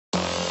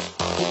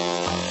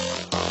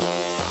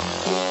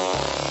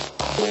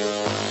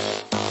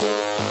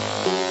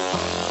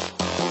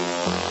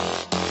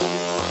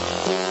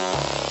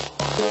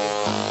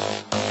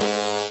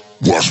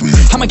Watch me.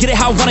 I'ma get it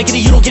how I wanna get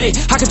it, you don't get it.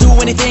 I can do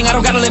anything, I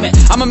don't got a limit.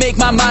 I'ma make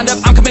my mind up,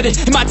 I'm committed.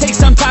 It might take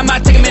some time,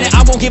 might take a minute.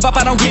 I won't give up,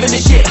 I don't give in a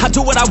shit. I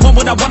do what I want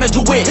when I wanna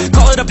do it.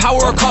 Call it a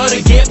power or call it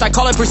a gift. I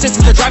call it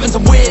persistence or driving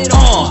some wit.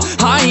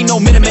 I ain't no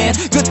minute man.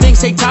 Good things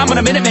take time when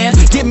I'm in it, man.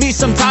 Give me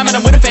some time and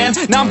I'm with a fan.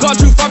 Now I'm gone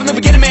too far from the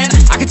beginning, man.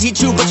 I can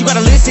teach you, but you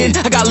gotta listen.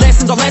 I got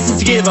lessons on lessons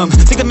to give them.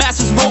 Think the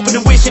masters are open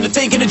and wishing and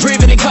thinking and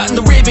driven and cutting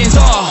the ribbons.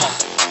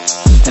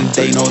 And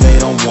they know they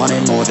don't want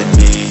it more than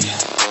me.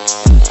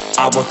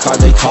 I work hard,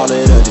 they call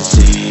it a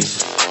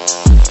disease.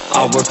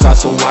 I work hard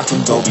so I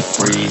can go be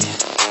free.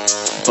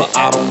 But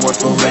I don't work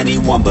for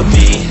anyone but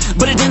me.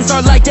 But it didn't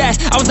start like that.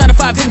 I was 9 to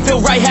 5, didn't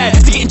feel right. Had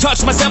to get in touch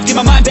with myself, get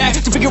my mind back,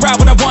 to figure out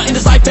what I want in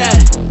this life bad.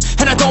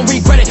 And I don't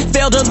regret it,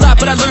 failed a lot,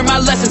 but I learned my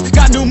lessons.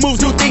 Got new moves,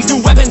 new things,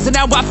 new weapons, and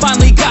now I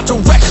finally got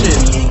direction.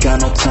 You ain't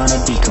got no time to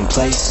be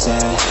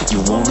complacent.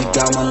 You only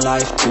got one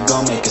life to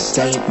go make a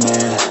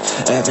statement.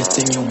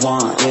 Everything you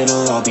want,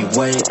 it'll all be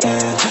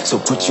waiting. So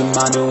put your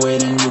mind to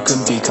it and you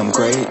can become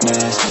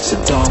greatness. So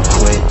don't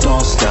quit,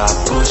 don't stop,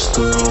 push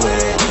through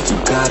it. You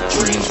got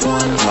dreams,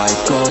 one life,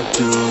 go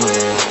do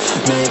it.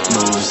 Make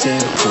moves,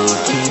 improve,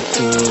 keep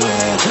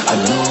doing. A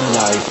new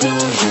life, new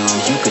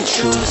you can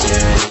choose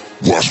it.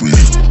 Watch me.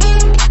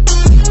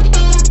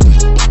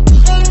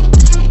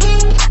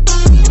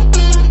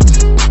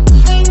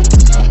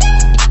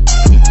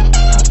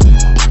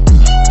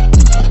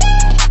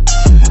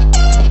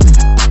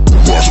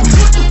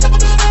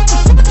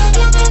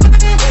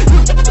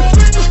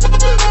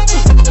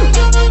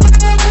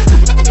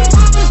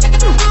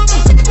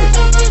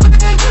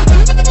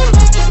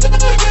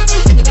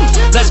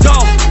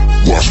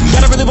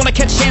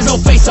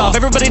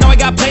 Everybody know I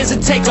got plans to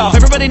take off.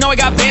 Everybody know I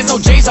got bands, no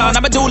J's on.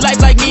 I'ma do life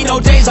like me, no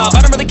days off.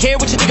 I don't really care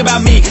what you think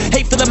about me.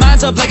 Hate filling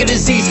minds up like a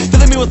disease.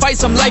 Filling me with fight,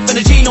 some life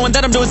energy. Knowing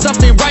that I'm doing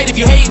something right. If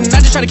you hating,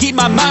 I just try to keep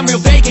my mind real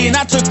vacant.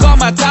 I took all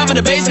my time in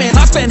the basement.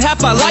 I spent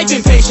half my life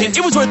impatient.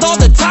 It was worth all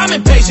the time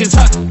and patience.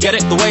 Get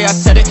it? The way I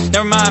said it.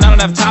 Never mind, I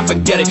don't have time,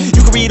 forget it.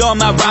 You can read all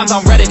my rhymes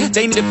on Reddit.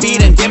 They need a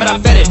beat and damn it, I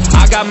fed it.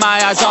 I got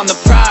my eyes on the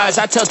prize.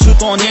 I tell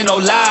truth, won't hear no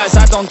lies.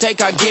 I don't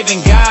take, I give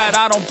and guide.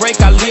 I don't break,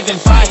 I live and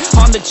fight.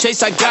 On the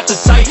chase, I got the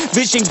sight.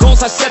 Vision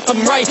goals, I set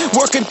them right.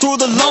 Working through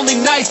the lonely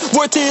nights,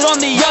 worth it on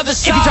the other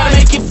side. If you try to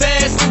make it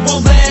fast, it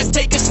won't last.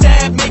 Take a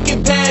stab, make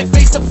it bad.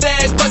 Face the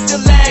fast, but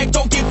still lag.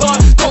 Don't give up,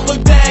 don't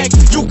look back.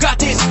 You got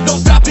this, no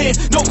stopping,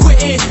 no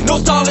quitting, no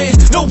stalling,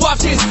 no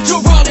options.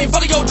 You're running,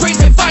 follow your dreams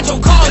and find your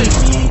calling.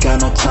 You ain't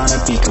got no time to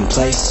be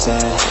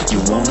complacent. You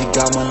only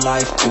got one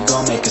life to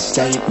go make a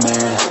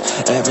statement.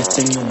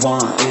 Everything you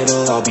want,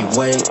 it'll all be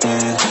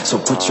waiting. So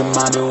put your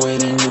mind to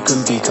it and you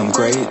can become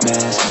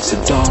greatness. So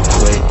don't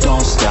quit,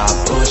 don't stop,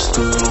 push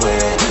through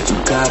it. You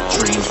got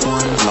dreams,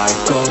 one life,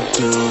 go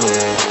do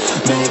it.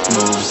 Make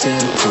moves,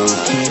 improve,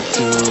 keep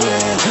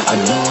doing. A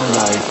new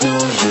life,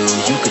 new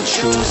you can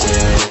choose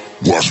it.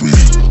 Watch me.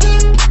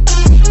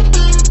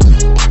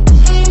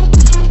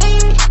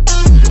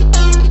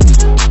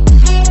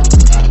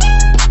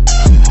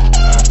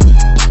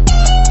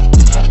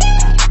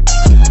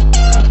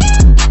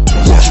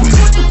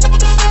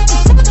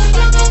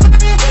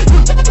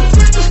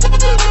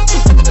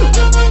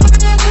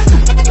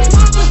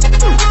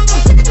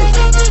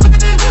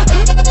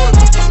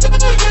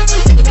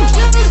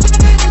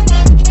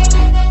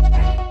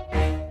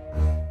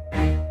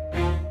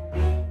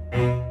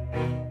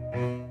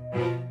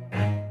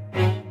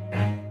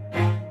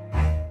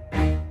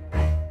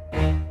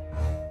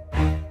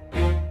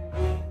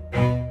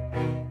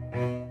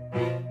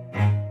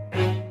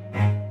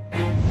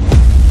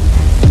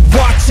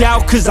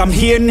 Out, cause I'm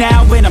here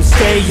now and I'm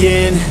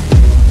staying.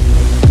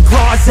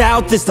 Claws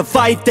out, this the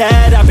fight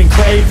that I've been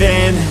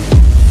craving.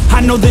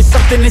 I know there's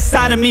something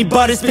inside of me,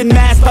 but it's been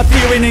masked by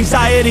fear and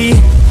anxiety.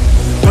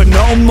 But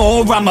no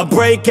more, I'ma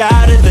break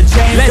out of the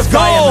chains. Let's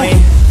defiantly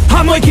go!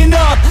 I'm waking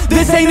up,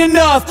 this ain't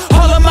enough.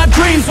 All of my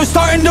dreams were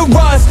starting to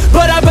rust,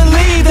 but I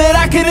believe that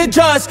I can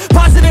adjust.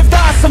 Positive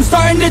thoughts, I'm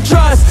starting to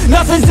trust.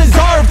 Nothing's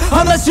deserved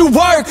unless you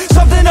work.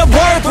 Something of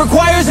worth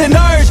requires an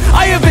urge.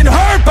 I have been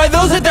hurt by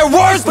those at their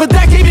worst, but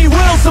that gave me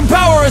will, some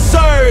power, a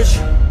surge.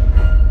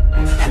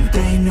 And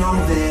they know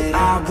that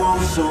I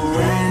won't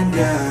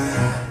surrender,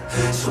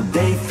 so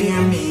they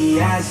fear me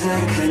as a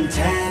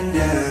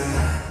contender.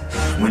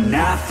 When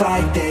I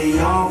fight, they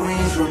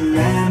always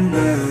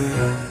remember,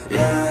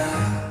 yeah.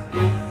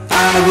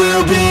 I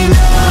will be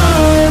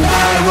known,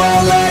 I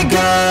won't let go.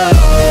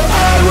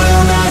 I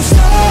will not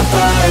stop,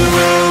 I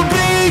will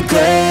be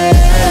great.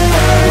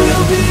 I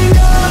will be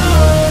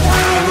known,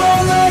 I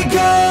won't let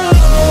go.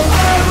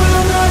 I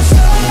will not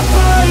stop,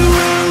 I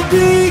will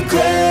be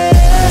great.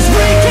 'Cause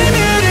we came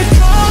here to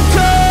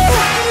conquer,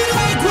 fighting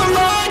like we're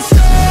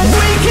monsters.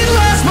 We can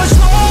last much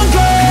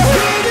longer, 'cause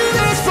we do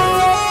this for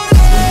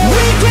honor.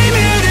 We came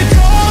here to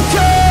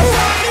conquer,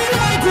 fighting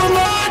like we're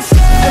monsters.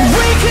 And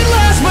we can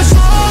last much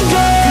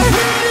longer.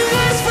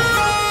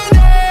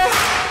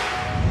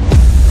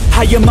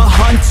 I am a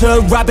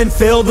hunter, I've been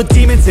filled with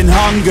demons and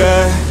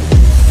hunger.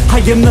 I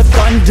am the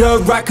thunder,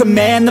 I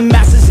command the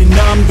masses in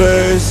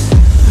numbers.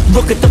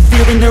 Look at the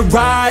fear in their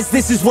eyes,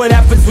 this is what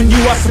happens when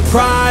you are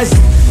surprised.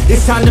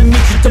 It's time to meet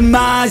your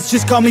demise,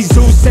 just call me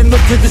Zeus and look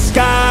to the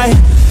sky.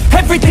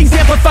 Everything's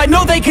amplified,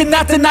 no they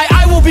cannot deny,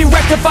 I will be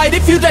rectified.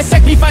 If you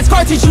dissect me, find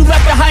scar tissue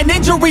left behind,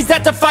 injuries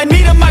that define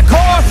me to my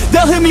core.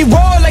 They'll hear me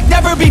roar like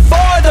never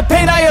before, the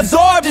pain I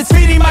absorbed, it's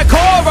feeding my core.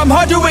 I'm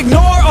hard to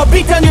ignore, I'll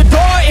beat down your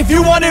door. If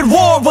you wanted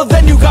war, well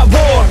then you got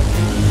war.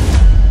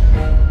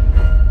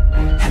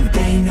 And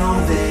they know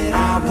that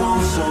I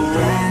won't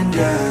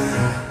surrender,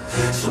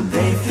 so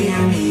they fear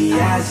me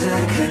as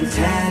a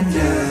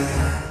contender.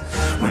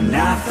 When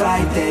I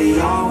fight they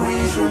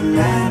always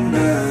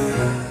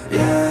remember,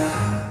 yeah.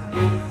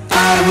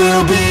 I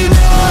will be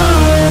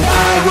known,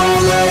 I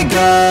won't let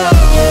go,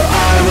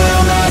 I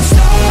will not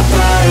stop,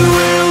 I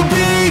will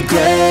be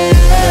great.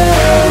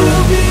 I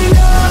will be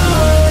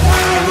known,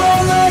 I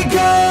won't let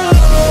go,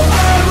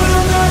 I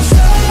will not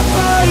stop,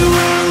 I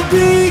will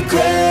be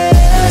great.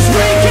 'Cause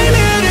we came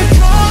here to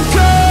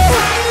conquer,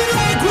 fight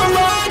like we're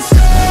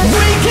monsters.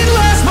 We can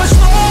last much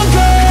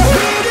longer,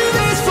 we do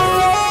this for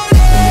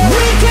honor.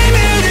 We came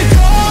here to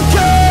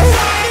conquer,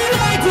 fight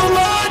like we're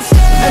monsters.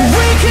 And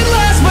we can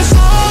last much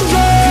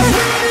longer, 'cause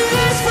we do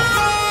this for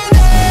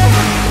honor.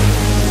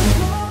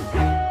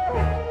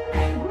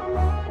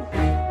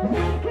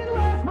 We can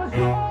last much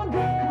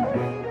longer, 'cause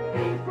we do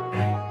this for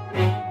honor.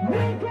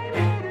 We came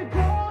here to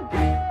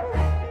conquer,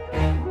 fight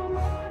like we're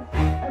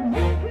monsters. And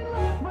we can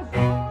last much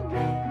longer.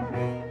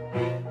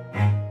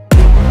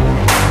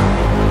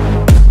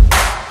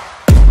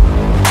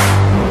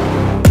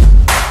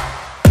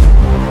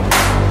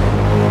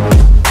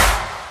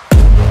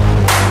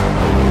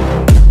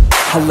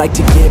 I like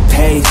to get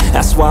paid,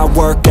 that's why I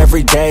work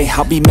every day.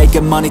 I'll be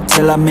making money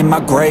till I'm in my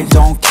grave,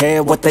 don't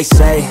care what they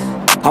say.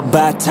 I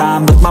buy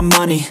time with my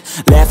money,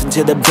 laughing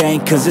to the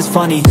bank cause it's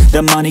funny.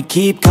 The money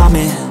keep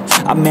coming,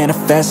 I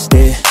manifest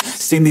it.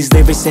 Sing these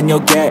lyrics and you'll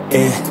get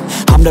it.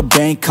 I'm the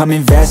bank, come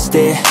invest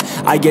it.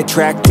 I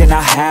attract and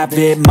I have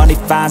it, money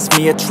finds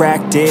me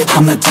attractive.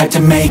 I'm the type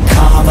to make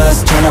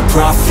commas, turn a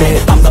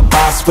profit. I'm the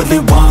boss, Willy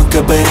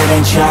Wonka, but it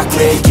ain't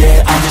chocolate.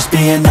 Yeah, I'm just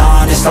being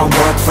honest, I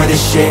work for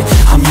this shit.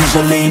 I'm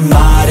usually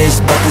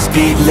modest, but this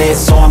beat lit,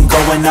 so I'm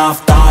going off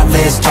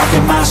thoughtless,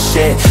 talking my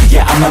shit.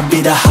 Yeah, I'ma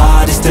be the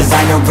hottest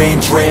designer in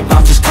drip.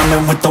 I'm just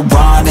coming with the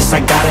rawness, I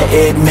gotta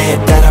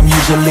admit that I'm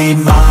usually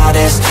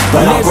modest,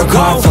 but I work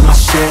hard for my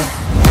shit.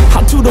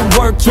 I'll do the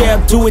work, yeah,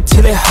 I'll do it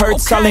till it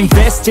hurts. I'll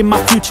invest in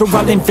my future,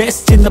 I'll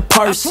invest in the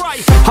purse.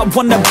 I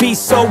wanna be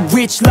so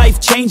rich,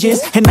 life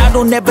changes, and I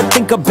don't ever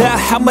think about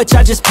how much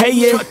I just pay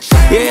it.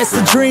 Yeah, it's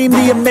the dream,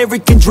 the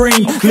American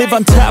dream. Live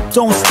on top,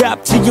 don't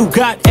stop till you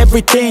got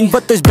everything.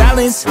 But there's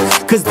balance,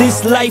 cause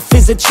this life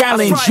is a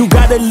challenge. You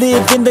gotta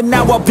live in the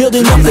now while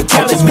building I'm up the the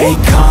type to challenge. make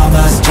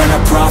commas, turn a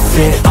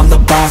profit. I'm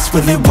the boss,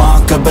 Willy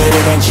Wonka, but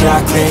it ain't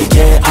chocolate.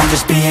 Yeah, I'm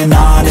just being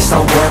honest, I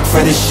work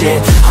for this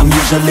shit. I'm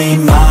usually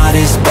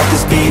modest, but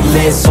this beat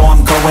lit, so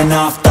I'm going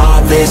off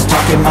thoughtless,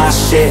 talking my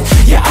shit.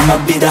 Yeah, I'ma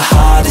be the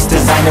hottest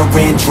designer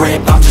in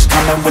drip. I'm just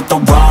coming with the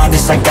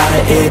rawness, I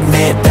gotta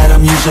admit that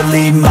I'm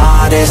usually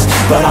modest,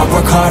 but I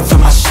work hard for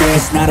my shit.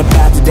 It's not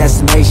about the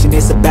destination,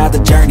 it's about the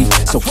journey.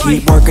 So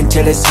keep working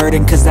till it's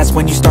hurting, cause that's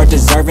when you start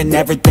deserving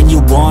everything you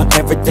want,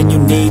 everything you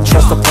need.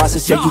 Trust the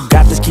process, yeah, you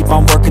got this, keep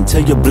on working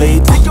till you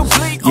bleed.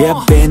 Yeah,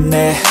 I've been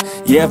there,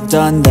 yeah, I've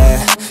done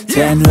that.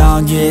 10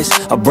 long years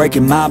of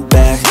breaking my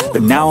back,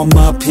 but now I'm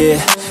up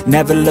here,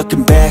 never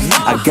looking back.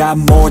 I got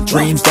more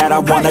dreams that I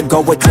wanna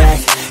go attack.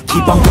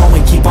 Keep on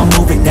going, keep on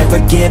moving, never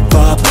give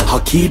up. I'll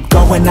keep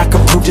going, I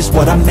can prove just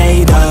what I'm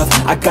made of.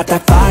 I got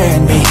that fire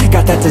in me,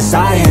 got that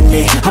desire in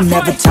me. I'm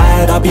never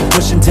tired, I'll be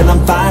pushing till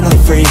I'm finally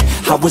free.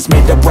 I was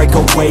made to break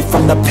away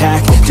from the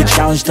pack, to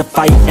challenge, to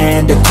fight,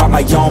 and to carve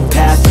my own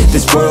path.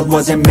 This world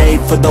wasn't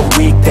made for the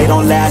weak, they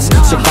don't last.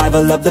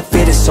 Survival of the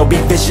fittest, so be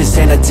vicious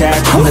and attack.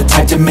 I'm the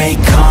type to make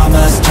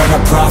commas, turn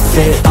a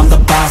profit. I'm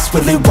the boss,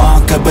 Willy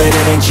Wonka, but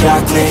it ain't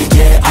chocolate.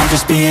 Yeah, I'm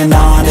just being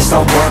honest, I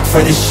work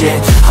for this shit.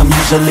 I'm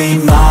usually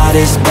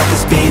modest, but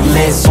this beat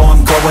lit, so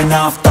I'm going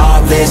off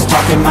thoughtless,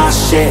 talking my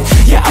shit.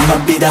 Yeah,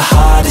 I'ma be the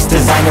hottest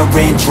designer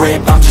in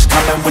drip. I'm just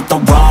coming with the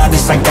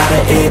rawness, I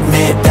gotta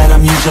admit that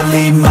I'm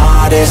usually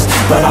modest,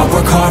 but I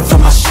work hard for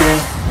my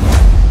shit.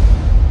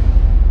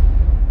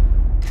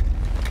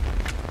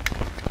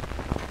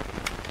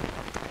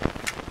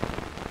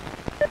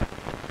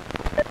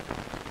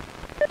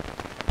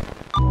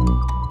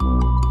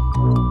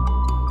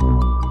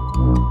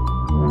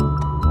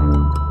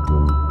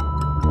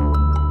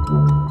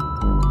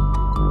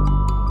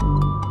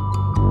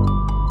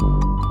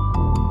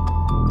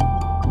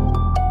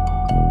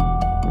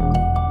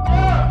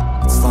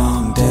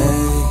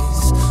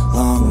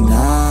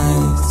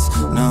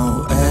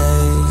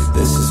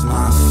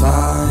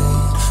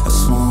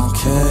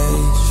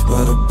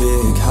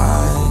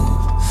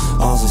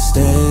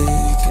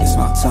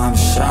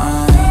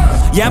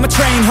 Yeah, I'ma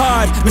train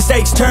hard,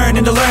 mistakes turn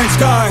into learned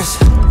scars.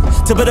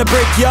 To build a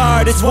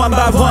brickyard, it's one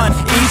by one,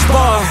 each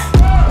bar.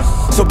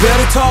 So build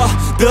it tall,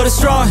 Build it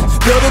strong,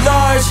 build it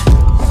large,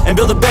 and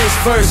build a base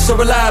first, so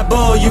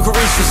reliable you can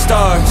reach the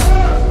stars.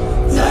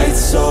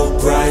 Lights so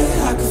bright,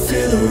 I can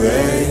feel the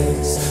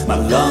rays. My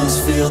lungs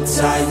feel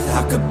tight,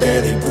 I could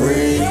barely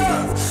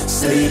breathe.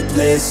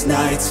 Sleepless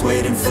nights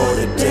waiting for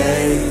the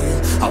day.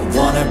 I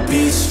wanna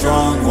be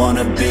strong,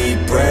 wanna be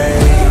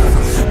brave.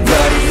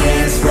 Bloody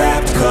hands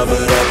wrapped,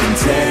 covered up in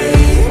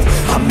tape.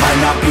 I might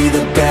not be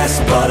the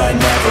best, but I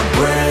never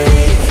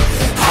break.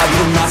 I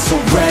will not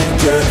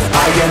surrender,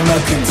 I am a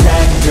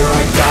contender.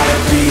 I gotta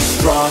be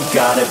strong,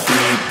 gotta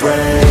be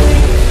brave.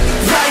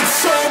 Lights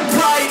so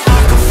bright, I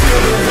can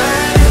feel the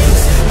rays.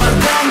 My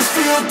lungs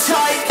feel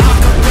tight, I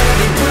can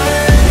barely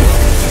breathe.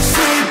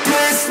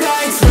 Sleepless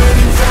nights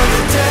waiting for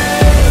the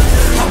day.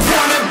 I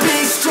wanna be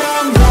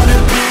strong, wanna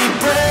be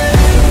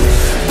brave.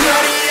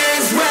 Bloody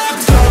hands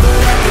wrapped,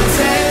 covered up in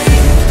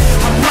tape.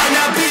 I might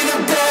not be the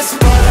best,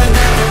 but I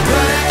never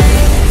break.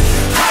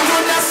 I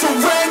will not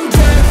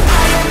surrender,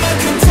 I am a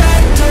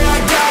contender. I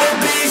gotta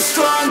be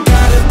strong,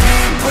 gotta be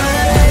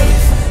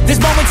brave.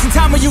 There's moments in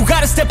time where you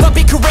gotta step up,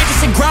 be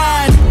courageous and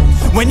grind.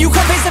 When you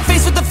come face to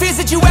face with the fears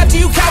that you have, do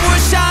you cower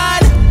or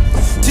shine?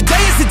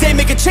 Today is the day,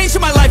 make a change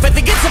in my life, I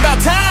think it's about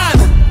time.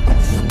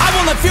 I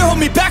won't let fear hold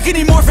me back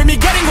anymore from me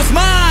getting what's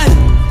mine.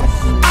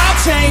 I'll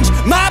change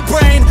my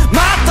brain,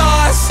 my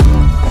thoughts.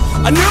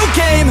 A new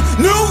game,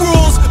 new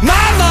rules,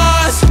 my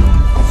laws.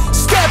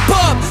 Step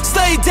up,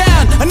 slay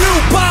down, a new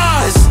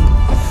boss.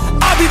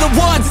 I'll be the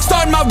one,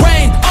 starting my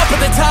reign, up at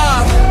the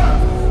top.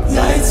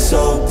 Lights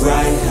so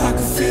bright, I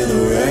can feel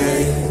the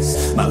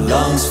rays. My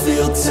lungs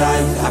feel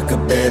tight, I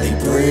could barely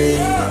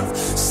breathe.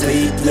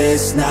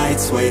 Sleepless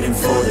nights waiting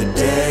for the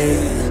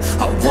day.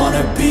 I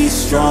wanna be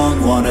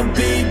strong, wanna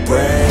be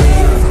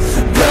brave.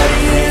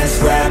 Bloody hands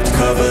wrapped,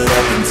 covered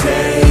up in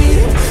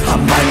tape. I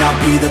might not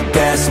be the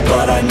best,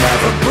 but I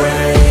never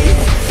break.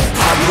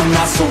 I will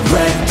not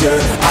surrender,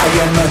 I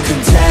am a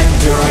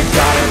contender. I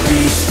gotta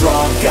be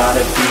strong,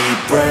 gotta be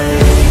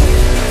brave.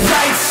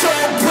 Lights so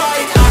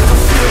bright, I can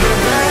feel the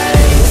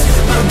rays.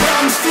 My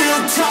lungs feel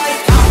tight,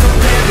 I can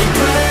barely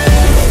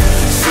breathe.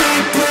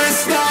 Sleepless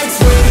nights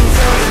waiting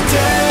for the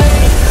day.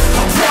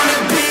 I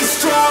wanna be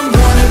strong,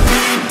 wanna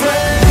be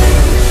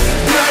brave.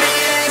 Bloody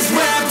hands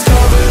wrapped,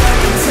 covered up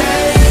in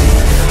tape.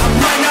 I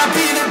might not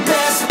be the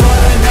best, but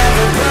I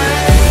never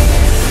break.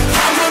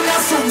 I will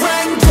not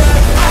surrender,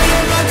 I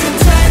am a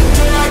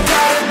contender. I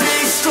gotta be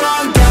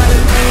strong, gotta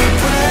be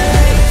brave.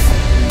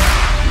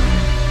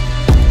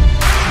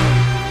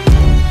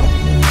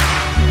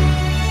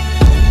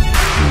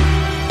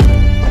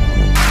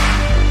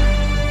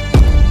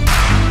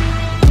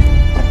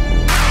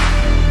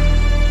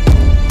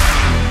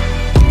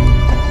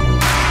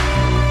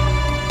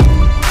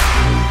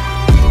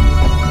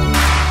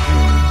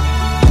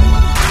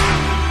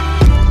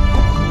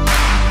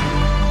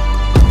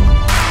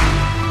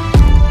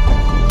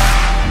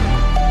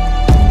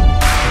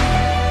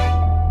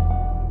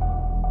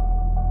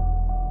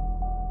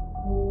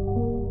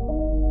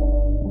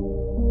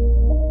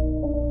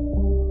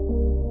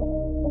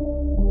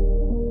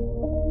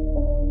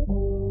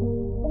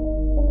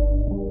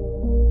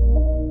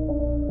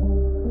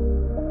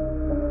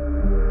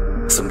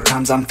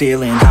 Sometimes I'm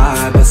feeling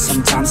high, but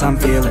sometimes I'm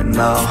feeling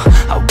low.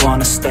 I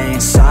wanna stay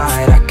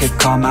inside, I could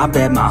call my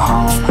bed my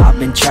home. I've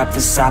been trapped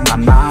inside my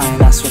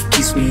mind, that's what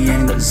keeps me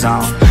in the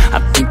zone. I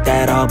think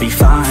that I'll be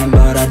fine,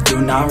 but I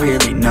do not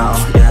really know,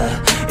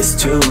 yeah. It's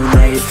too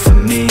late for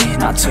me,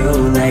 not too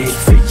late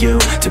for you.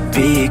 To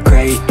be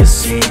great, you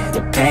see,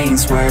 the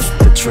pain's worth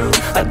the truth.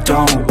 I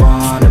don't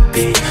wanna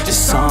be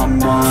just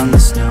someone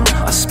that's new.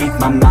 I speak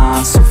my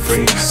mind so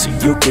free, so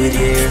you could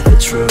hear the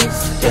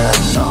truth. Yeah,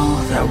 I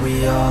know that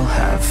we all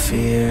have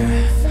fear.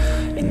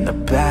 In the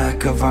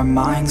back of our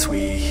minds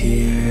we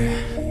hear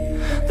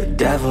the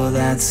devil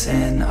that's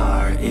in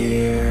our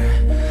ear.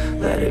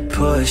 Let it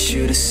push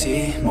you to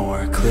see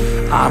more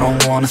clear. I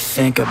don't wanna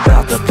think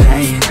about the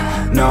pain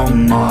no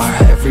more.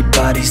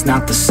 Everybody's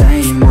not the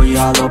same, we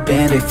all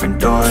open different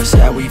doors.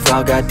 Yeah, we've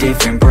all got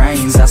different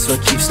brains, that's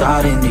what keeps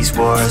starting these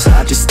wars.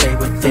 I just stay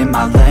within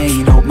my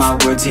lane, hope my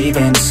words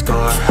even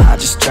score. I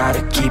just try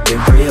to keep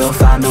it real,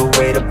 find a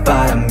way to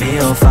buy a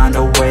meal, find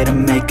a way to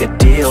make a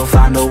deal,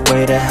 find a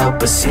way to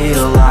help us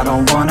heal. I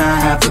don't wanna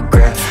have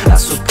regret,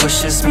 that's what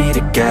pushes me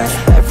to get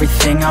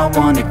everything I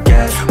wanna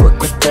get. Work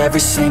with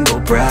every single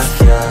breath,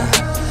 yeah.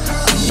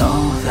 I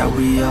know that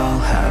we all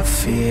have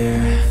fear.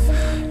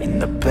 In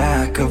the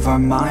back of our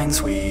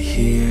minds we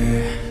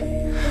hear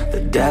the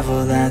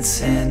devil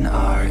that's in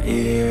our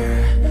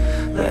ear.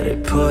 Let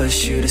it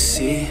push you to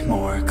see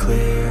more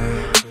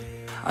clear.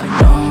 I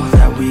know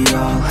that we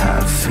all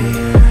have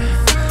fear.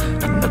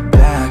 In the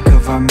back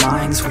of our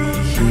minds we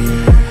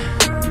hear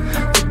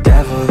the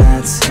devil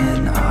that's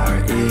in our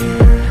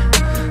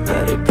ear.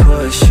 Let it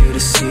push you to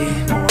see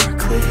more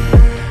clear.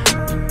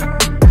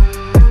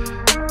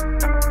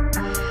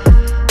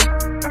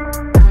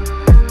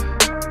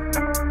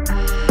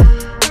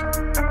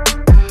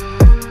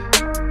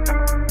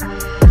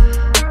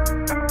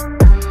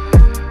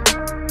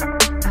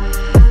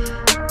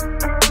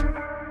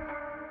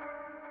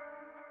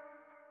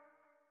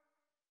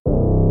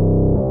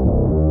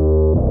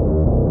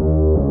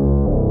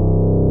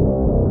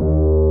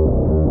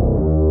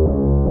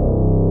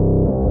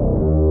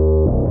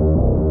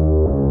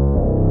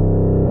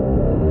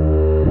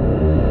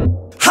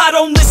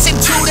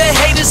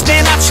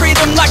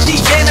 the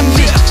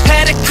enemy.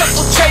 Had a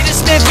couple traitors,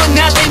 man, but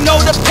now they know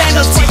the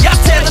penalty. I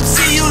tell them,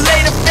 see you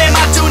later, fam,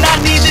 I do not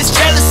need this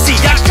jealousy.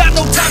 I got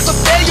no time for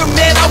failure,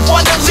 man, I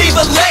wanna leave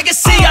a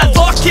legacy. I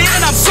lock in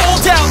and I'm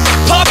sold out,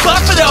 pop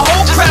up for the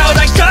whole crowd.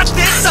 I got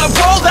this, I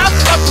roll out,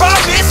 I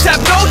promise, have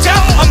no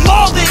doubt. I'm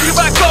all in, here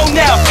I go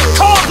now,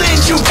 call in,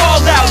 you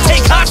all out.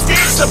 Take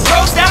hostage, the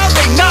pros now,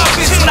 they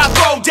novice when I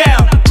throw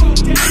down.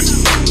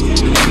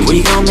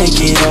 We gon' make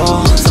it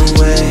all the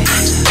way.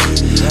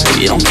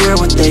 We don't care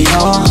what they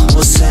all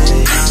will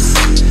say.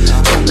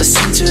 Don't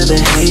listen to the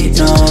hate,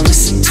 no,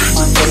 listen to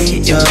my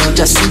fate, yo.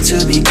 Destined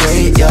to be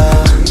great,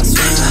 yeah.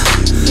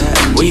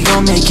 And we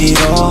gon' make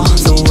it all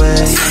the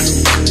way.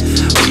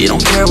 We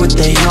don't care what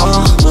they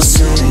all will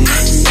say.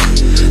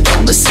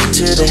 Don't listen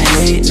to the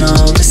hate, no,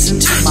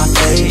 listen to my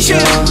fate, yo.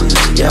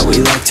 Yeah,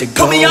 we like to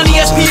go put me on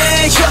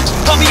ESPN, yeah.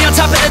 Put me on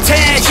top of the 10,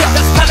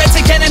 yeah. I let's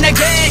again and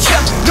again, yeah.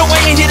 No, I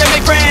ain't here to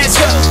make friends,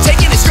 yeah.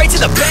 Taking it straight to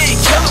the bank,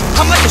 yeah.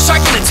 I'm like a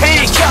shark in a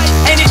tank,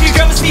 yeah. And if your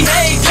girl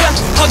misbehave,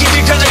 yeah, I'll give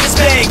your girl like a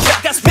spank, yeah.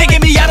 That's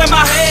making me out of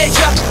my head,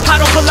 yeah. I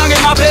don't belong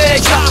in my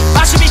bed, yeah.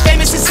 I should be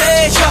famous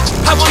instead,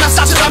 yeah. I will not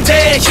stop till I'm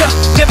dead, yeah.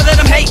 Never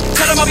let them hate,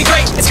 tell them I'll be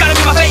great. It's gotta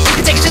be my fate, you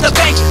can take it to the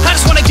bank. I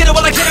just wanna get it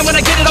while I get it. When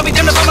I get it, I'll be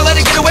damned if I'ma let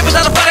it get away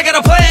without a fight. I got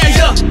a plan,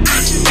 yeah.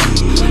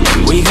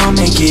 We gon'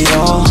 make it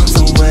all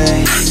the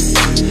way.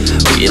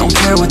 We don't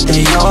care what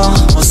they all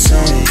will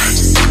say.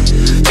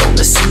 Don't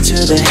listen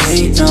to the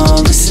hate, no,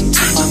 listen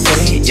to my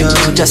fate, yo.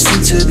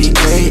 Destined to be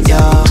great,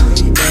 yeah.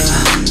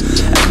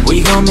 And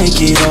we gon' make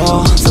it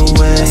all the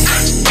way.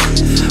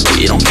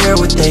 We don't care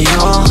what they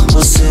all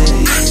will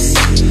say.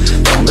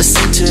 Don't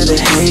listen to the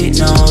hate,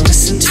 no,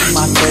 listen to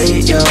my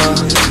fate, yo.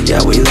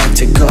 Yeah, we like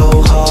to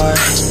go hard.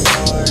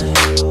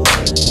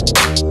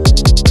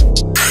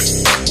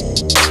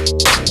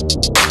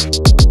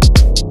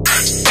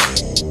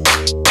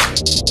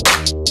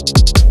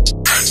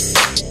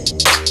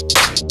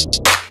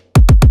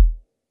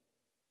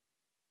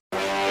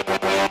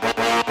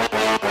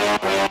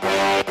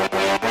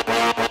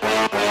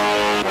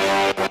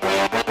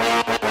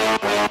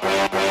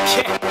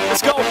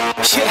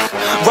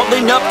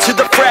 Rolling up to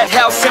the frat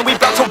house and we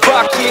bout to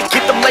rock it.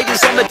 Get them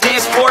ladies on the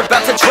dance floor,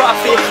 about to drop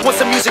it. Once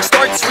the music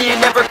starts, we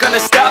ain't never gonna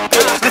stop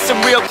it. Listen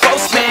real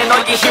close, man,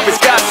 all you hear is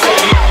gossip.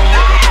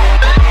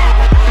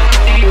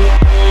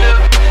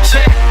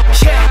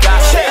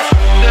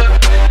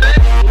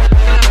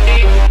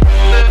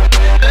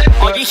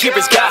 All you hear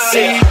is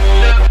gossip.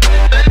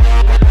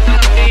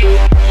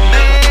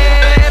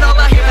 Man, all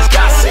I hear is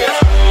gossip.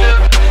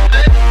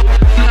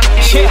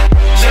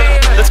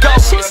 Let's go,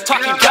 shit's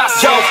talking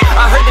gossip. Yo,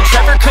 I heard that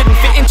Trevor couldn't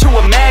fit into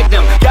a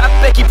Magnum. Got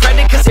Becky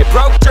pregnant cause it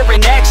broke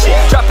during action.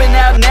 Dropping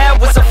out now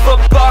was a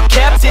football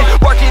captain.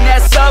 Working at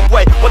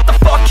Subway, what the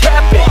fuck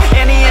happened?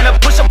 Annie and a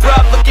push-up bra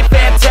looking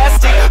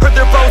fantastic. Heard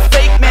they're both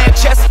fake, man,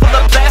 chest full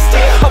of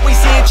plastic. Always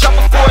seeing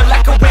trouble for a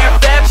lack of wearing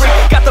fabric.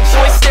 Got the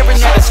boys staring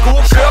at a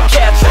schoolgirl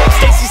Catherine.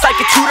 Stacy's like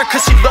a tutor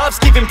cause she loves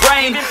giving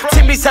brain.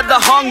 Timmy's had the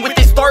hung with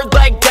his third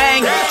leg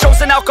dang. Joe's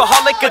an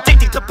alcoholic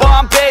addicted to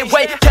Bombay.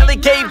 Wait, Kelly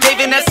gave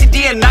Dave an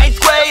STD in 9th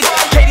grade.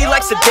 Katie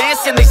likes to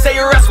dance and they say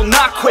her ass will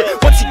not quit.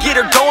 Once you get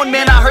her going,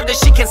 man, I heard that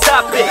she can't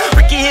stop it.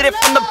 Ricky hit it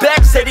from the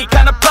back, said he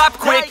kinda popped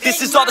quick.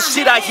 This is all the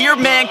shit I hear,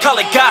 man, call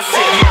it gossip.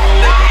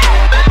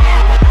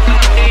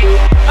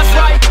 That's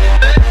right,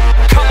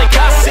 call it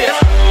gossip.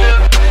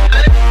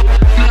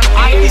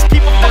 I hear these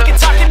people fucking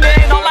talking,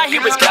 man, all I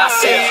hear is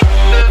gossip.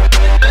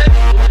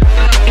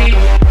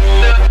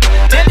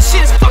 Damn, this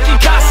shit is fucking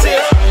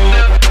gossip.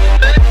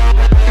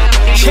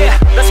 Yeah,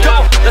 let's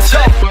go, let's go,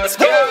 let's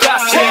go,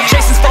 gossip.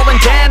 Jason's falling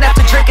down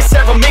after drinking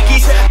several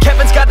Mickeys.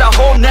 Kevin's got a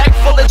whole neck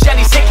full of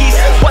Jenny's hickeys.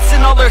 What's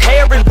in all her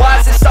hair and why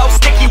is it so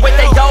sticky? Wait,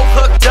 they all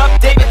hooked up,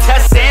 David,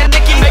 Tess, and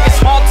Nikki. Make a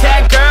small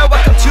town girl,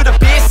 welcome to the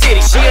big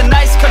city. She a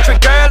nice country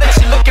girl and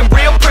she looking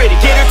real pretty.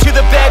 Get her to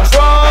the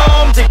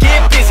bedroom to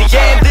get busy.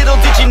 Yeah, little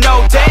did you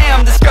know,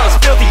 damn, this girl's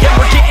filthy. And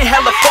we're getting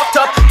hella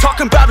fucked up,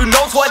 talking about who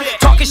knows what.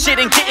 Talking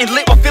shit and getting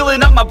lit while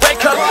filling up my red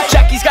cup.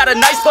 Jackie's got a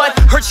nice butt,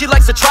 heard she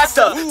likes to try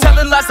stuff.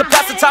 Telling lies to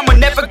pass the time, we're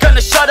never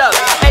gonna shut up.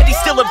 Eddie's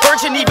still a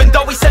virgin even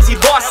though he says he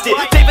lost it.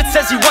 David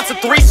says he wants a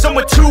threesome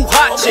with 2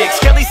 hot chicks.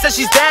 Kelly says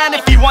she's down,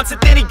 if he wants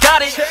it then he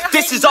got it.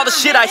 This is all the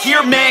shit I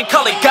hear, man,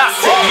 call it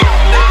gossip.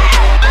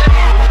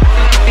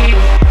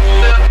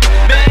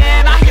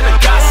 Man, I hear the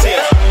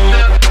gossip.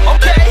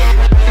 Okay,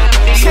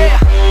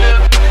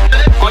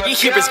 yeah. All you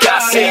hear is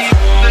gossip.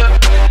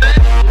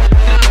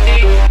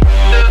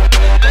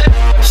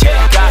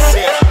 Yeah,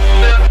 gossip.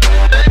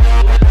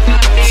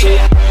 Yeah,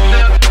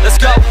 let's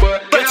go,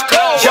 let's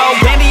go. Yo,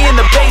 Randy in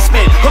the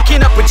basement,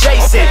 hooking up with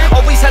Jason.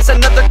 Always has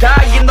another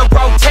guy in the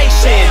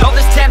rotation. All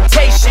this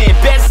temptation,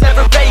 bed's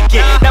never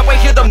vacant. Now I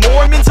hear the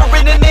Mormons are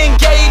in an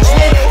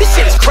engagement. This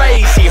shit is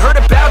crazy, heard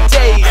about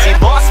Daisy.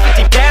 Lost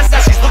 50 pounds, now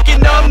she's looking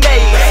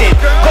amazing.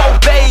 Go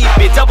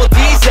baby, double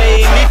D's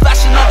me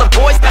flashing all the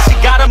boys, now she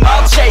got them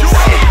all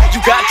chasing. You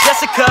got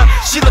Jessica,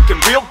 she looking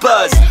real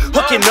buzzed.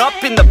 waking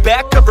up in the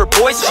back of her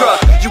boy's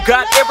truck. You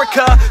got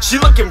Erica, she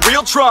looking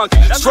real drunk.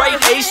 Straight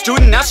A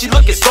student, now she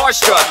looking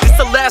starstruck. This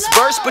the last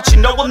verse, but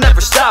you know we'll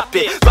never stop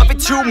it. Love it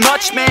too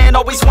much, man,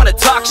 always wanna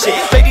talk shit.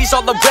 Ladies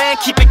all around,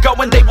 keep it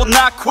going, they will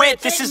not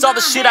quit. This is all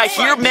the shit I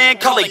hear, man,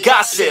 call it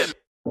gossip.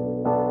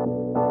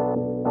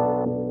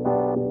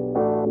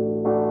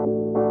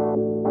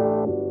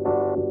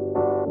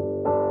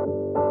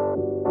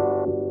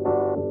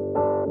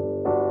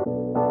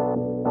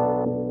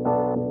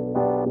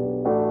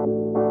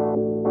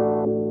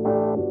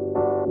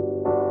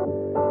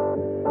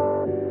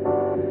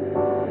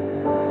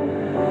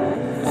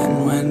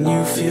 When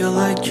you feel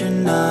like you're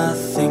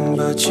nothing,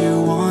 but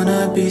you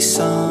wanna be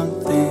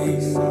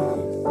something,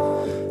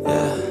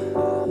 yeah.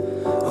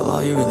 Well,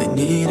 all you really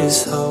need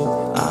is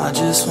hope. I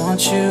just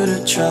want you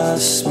to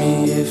trust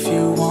me if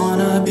you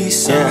wanna be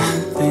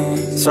something.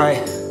 Yeah, that's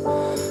right.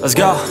 Let's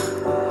go.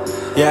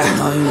 Yeah,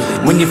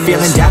 when you're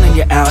feeling down and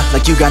you're out,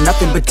 like you got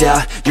nothing but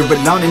doubt. You're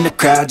alone in the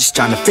crowd, just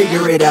trying to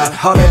figure it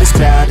out. All of this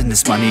cloud and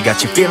this money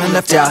got you feeling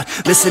left out.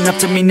 Listen up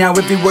to me now,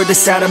 every word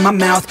that's out of my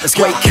mouth.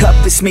 Wake up,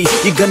 it's me,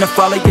 you're gonna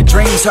follow your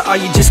dreams. Or are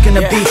you just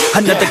gonna be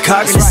another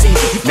cog in the scene?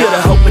 You feel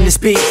the hope in this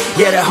beat,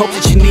 yeah, the hope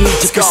that you need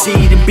to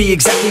proceed and be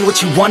exactly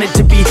what you want it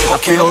to be. I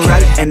feel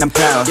right and I'm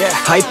proud,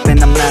 hype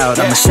and I'm loud.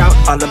 I'ma shout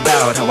all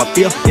about how I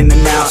feel in the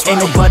now.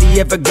 Ain't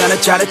nobody ever gonna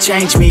try to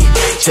change me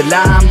till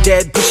I'm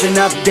dead, pushing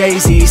up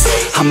daisies.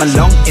 I'm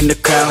alone in the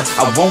crowd,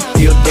 I won't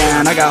feel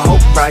down. I got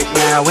hope right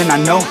now, and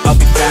I know I'll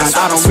be found.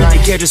 I don't really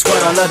care just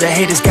what all other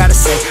haters gotta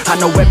say. I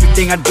know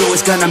everything I do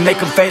is gonna make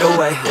them fade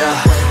away,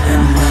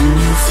 And when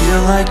you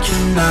feel like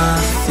you're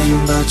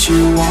nothing, but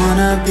you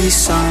wanna be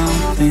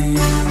something,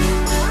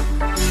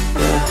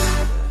 yeah.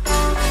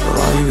 Well,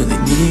 all you really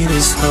need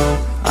is hope.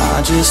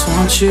 I just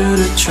want you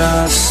to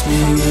trust me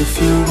if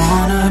you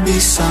wanna be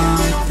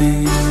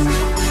something,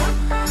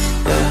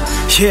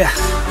 yeah.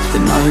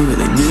 Then all you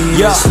really need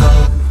is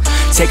hope.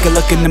 Take a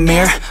look in the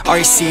mirror, are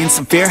you seeing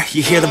some fear?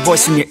 You hear the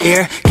voice in your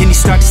ear, can you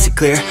start to see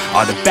clear?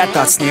 Are the bad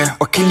thoughts near?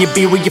 Or can you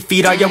be where your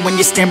feet are, when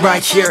you stand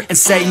right here and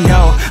say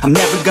no? I'm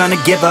never gonna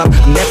give up,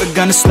 I'm never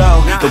gonna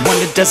slow. The one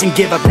that doesn't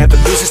give up, never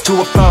loses to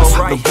a foe.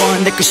 The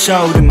one that could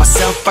show to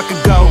myself I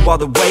could go all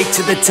the way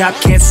to the top,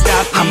 can't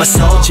stop me. I'm a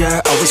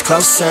soldier, always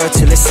closer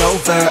till it's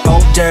over.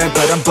 Older,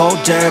 but I'm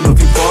bolder,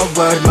 moving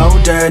forward,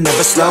 motor,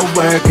 never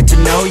slower. Good to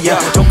know ya,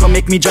 don't go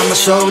make me drop my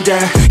shoulder.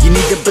 You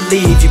need to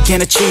believe you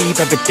can achieve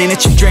everything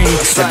that you dream.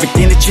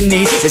 Everything that you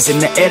need is in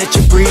the air that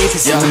you breathe.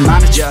 It's in the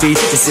mind that you feed,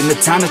 it's in the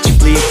time that you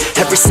bleed.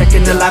 Every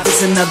second of life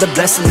is another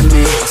blessing to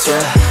me.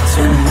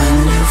 And when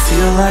you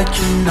feel like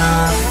you're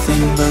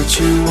nothing, but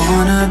you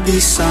wanna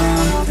be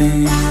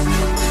something,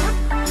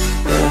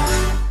 yeah.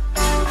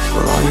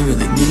 Well, all you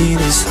really need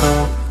is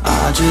hope.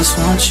 I just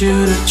want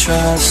you to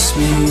trust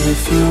me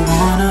if you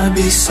wanna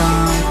be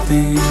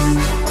something,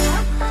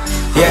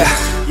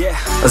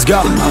 let's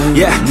go.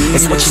 Yeah,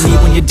 it's what you need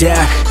when you're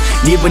down,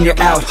 need when you're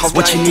out. It's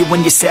what you need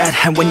when you're sad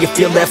and when you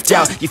feel left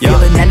out. You feel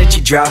an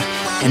energy drought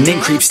and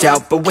then creeps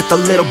out, but with a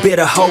little bit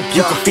of hope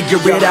you can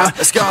figure it out.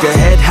 Keep your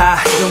head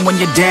high even when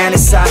you're down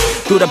inside.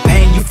 Through the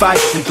pain you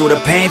fight and through the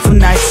painful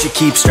nights you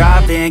keep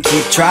striving,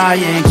 keep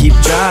trying, keep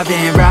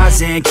driving,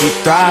 rising, keep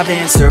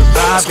thriving,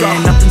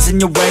 surviving. Nothing's in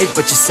your way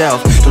but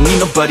yourself, don't need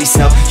nobody's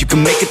help. You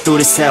can make it through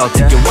this hell,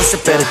 take it one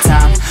step at a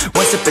time,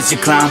 one step as you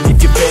climb.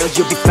 If you fail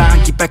you'll be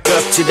fine, get back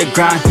up to the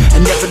grind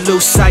and never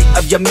lose sight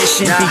of your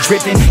mission. Be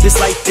driven, this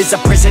life is a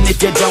prison if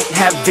you don't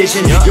have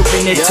vision. You're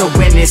in it to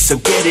win it, so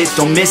get it,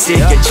 don't miss it.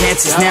 Your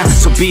chances now,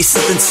 so be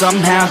something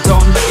somehow.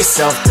 Don't let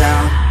yourself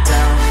down.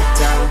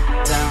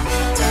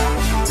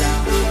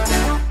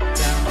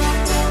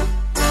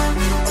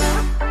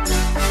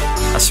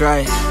 That's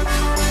right.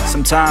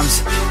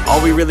 Sometimes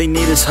all we really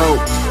need is hope.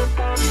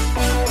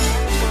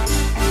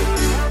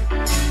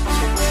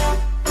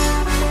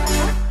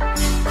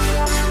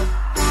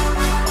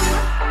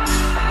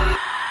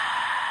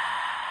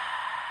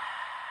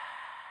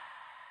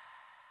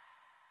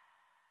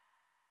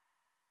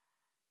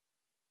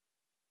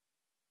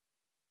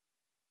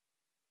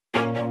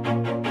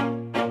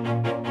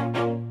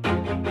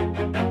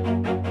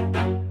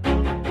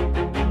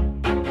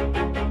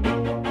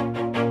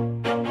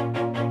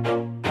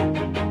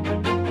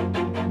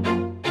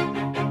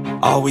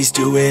 Always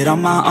do it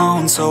on my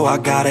own, so I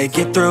gotta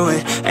get through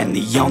it. And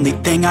the only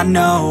thing I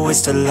know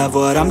is to love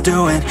what I'm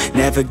doing.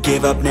 Never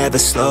give up, never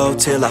slow,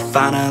 till I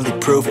finally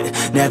prove it.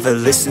 Never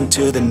listen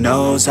to the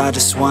no's, I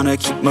just wanna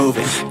keep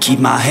moving. Keep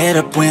my head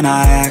up when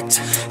I act,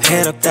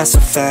 head up, that's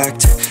a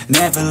fact.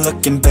 Never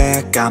looking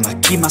back, I'ma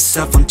keep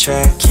myself on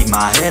track. Keep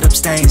my head up,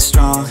 staying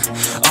strong,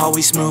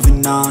 always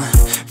moving on.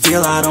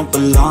 Feel I don't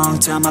belong,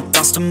 tell my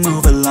thoughts to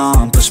move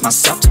along. Push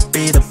myself to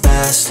be the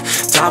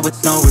best, die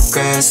with no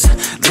regrets.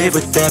 Live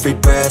with every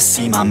breath,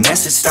 see my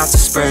message start to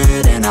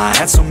spread. And I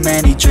had so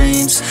many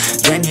dreams,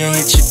 then you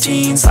hit your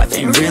teens. Life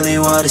ain't really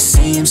what it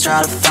seems,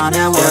 try to find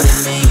out what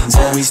it means.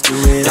 Always do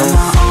it on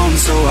my own,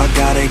 so I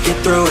gotta get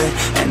through it.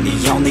 And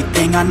the only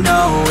thing I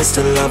know is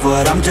to love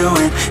what I'm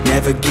doing.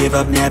 Never give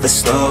up, never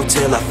slow,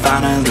 till I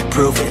finally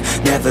prove it.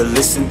 Never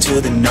listen to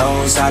the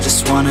no's, I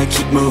just wanna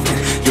keep moving.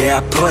 Yeah,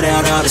 I put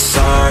out all this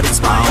art, it's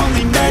my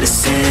only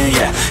medicine.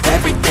 Yeah,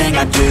 everything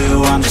I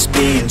do, I'm just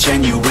being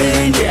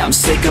genuine. Yeah, I'm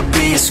sick of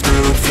being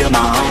screwed, feel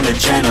my own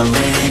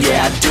adrenaline.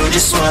 Yeah, I do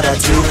just what I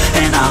do,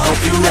 and I hope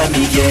you let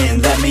me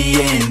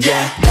in,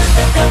 yeah.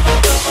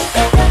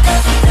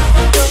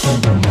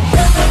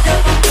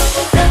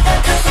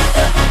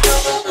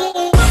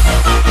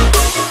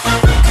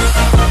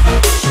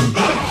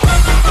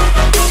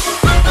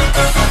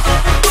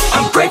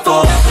 I'm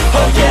grateful,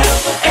 oh yeah,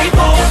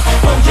 able,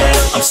 oh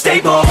yeah, I'm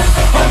stable,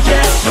 oh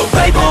yeah, no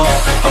label,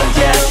 oh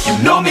yeah,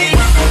 you know me,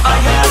 I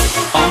have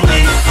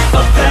only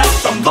a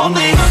path, I'm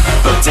lonely,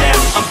 but damn,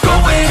 I'm going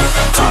to win.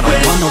 I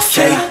don't want no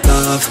fake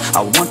love,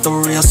 I want the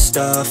real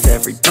stuff.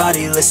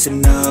 Everybody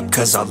listen up,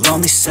 cause I'll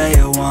only say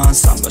it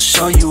once. I'm gonna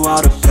show you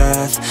all the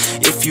path,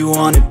 if you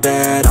want it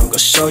bad. I'm gonna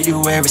show you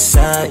where it's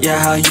at, yeah,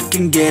 how you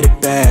can get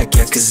it back.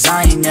 Yeah, cause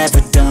I ain't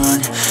never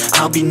done,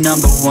 I'll be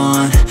number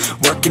one.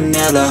 Working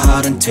hella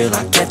hard until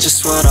I get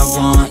just what I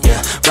want,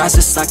 yeah.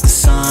 Rises like the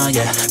sun,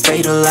 yeah,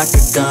 fatal like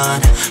a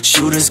gun.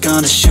 Shooter's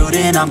gonna shoot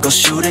and I'm gonna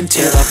shoot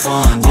until I've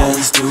won, yeah.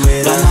 Always do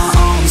it on my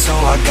own, so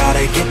I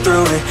gotta get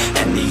through it.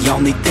 And the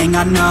only thing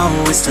I know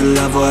is to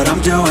love what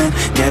I'm doing.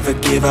 Never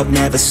give up,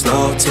 never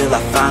slow, till I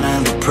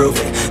finally prove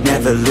it.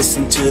 Never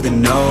listen to the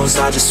no's,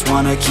 I just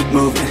wanna keep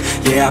moving.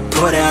 Yeah, I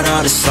put out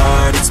all this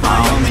art, it's my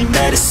only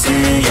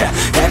medicine. Yeah,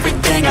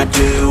 everything I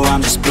do,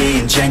 I'm just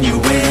being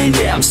genuine.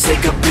 Yeah, I'm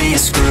sick of being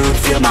screwed,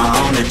 feel my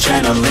own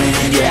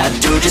adrenaline. Yeah, I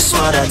do just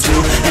what I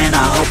do, and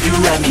I hope you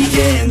let me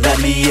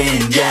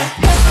in, yeah.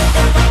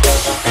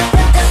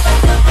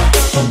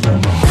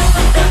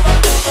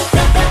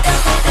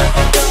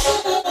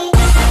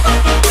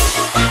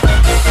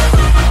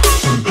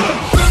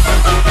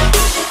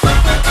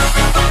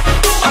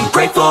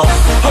 Grateful,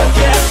 oh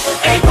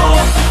yeah, able,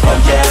 oh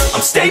yeah,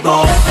 I'm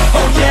stable,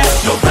 oh yeah,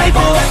 no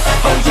label,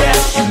 oh yeah,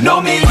 you know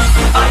me,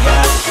 I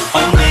have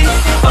only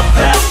a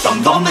path,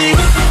 I'm lonely,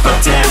 but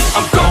damn,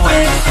 I'm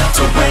going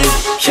to win,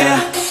 yeah.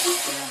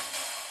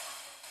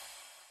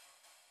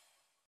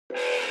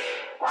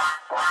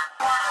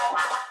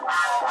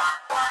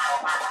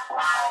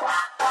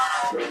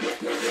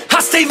 I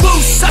stay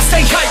loose, I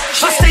stay hype,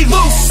 I stay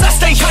loose, I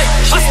stay hype,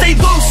 I stay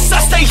loose, I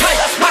stay hype.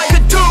 I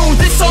could do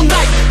this all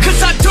night,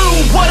 cause I do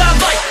what I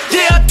like.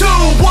 Yeah, I do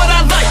what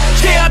I like,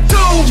 yeah, I do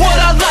what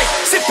I like.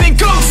 Sipping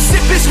goose,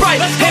 sip is right,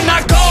 and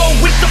I go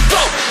with the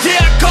flow. Yeah,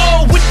 I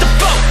go with the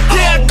flow,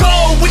 yeah, I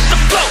go with the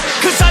flow.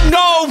 Cause I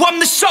know I'm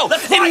the show.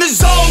 In the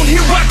zone,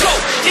 here I go.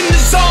 In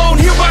the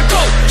zone, here I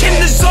go. In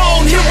the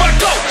zone, here I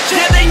go.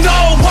 Yeah, they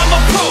know I'm a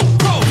pro.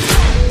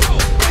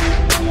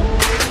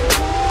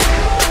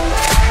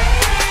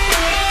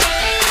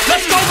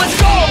 Let's go, let's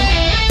go!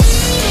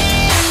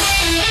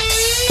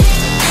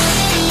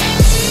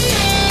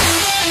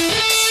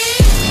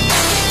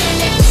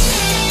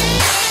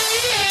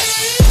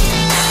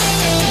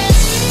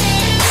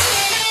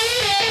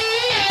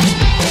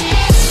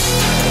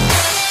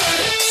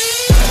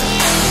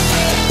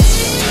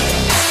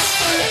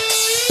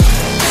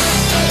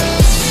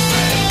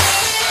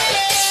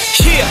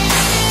 Yeah!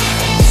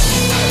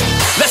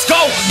 Let's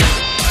go!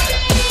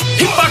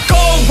 If I go,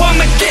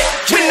 I'ma get.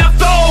 When I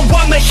flow,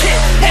 I'ma hit.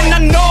 And I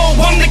know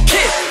I'm the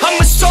kid. I'm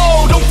a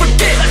soul, don't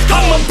forget.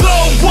 I'ma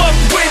blow up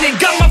with it.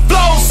 Got my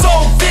flow so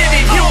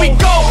vivid. Here we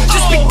go,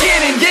 just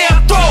beginning. Yeah,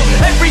 I throw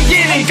every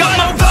inning. Got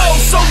my flow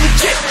so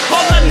legit.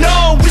 All I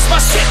know is my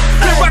shit.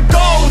 Here I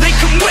go, they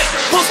come with.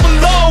 Post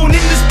Malone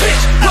in this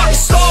bitch. Rock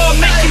star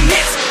making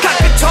hits. Got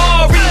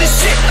guitar in this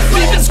shit.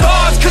 Leaving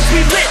scars cause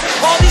we lit.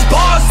 All these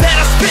bars that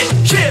I spit.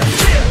 Yeah,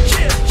 yeah,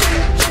 yeah.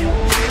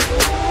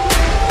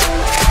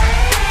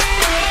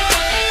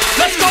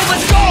 Let's go,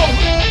 let's go!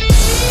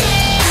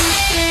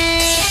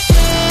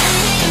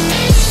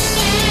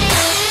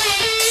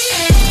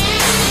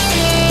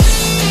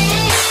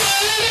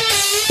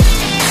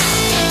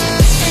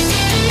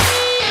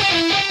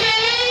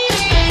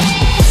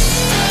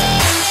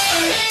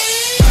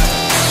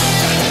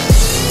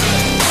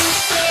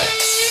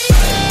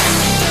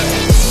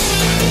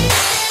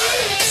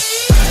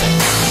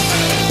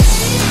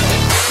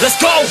 Let's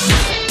go!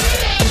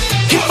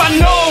 If I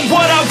know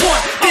what I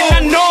want, then I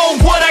know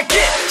what I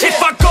get.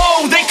 If I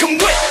go, they come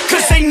with,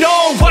 cause they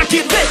know I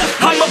get lit.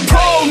 I'm a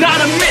pro,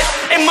 not a myth,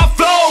 and my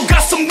flow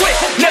got some wit.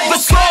 Never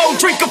slow,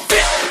 drink a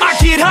fit. I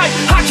get hype,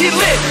 I get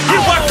lit.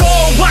 Here I go,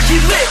 I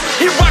get lit.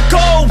 Here I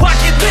go, I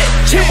get lit.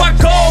 Here I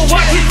go,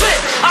 I get lit.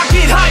 I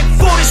get hype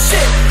for the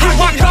shit. Here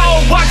I go,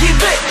 I get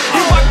lit.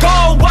 Here I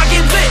go, I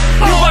get lit.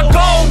 Here I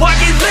go, I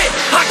get lit.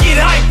 I get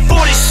hype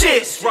for the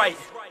shit. Right.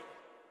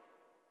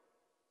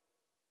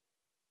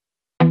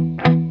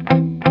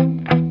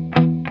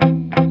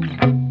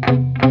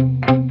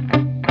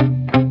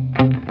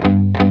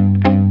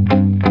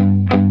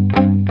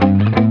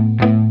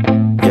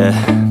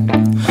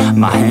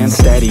 My hands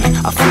steady,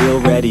 I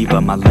feel ready,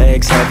 but my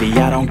legs heavy,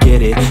 I don't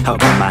get it. How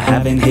come I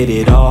haven't hit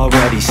it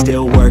already?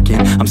 Still working,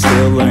 I'm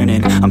still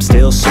learning, I'm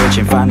still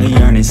searching, finally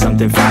earning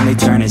something, finally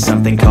turning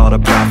something called a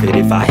profit.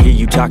 If I hear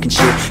you talking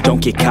shit, don't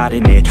get caught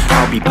in it.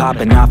 I'll be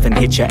popping off and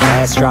hit your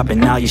ass,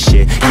 dropping all your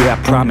shit. Yeah,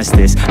 I promise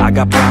this, I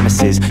got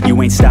promises, you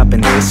ain't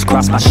stopping this.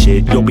 Cross my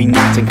shit, you'll be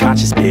knocked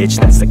unconscious, bitch.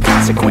 That's the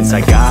consequence,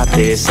 I got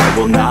this, I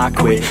will not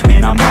quit.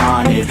 Man, I'm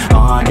on it,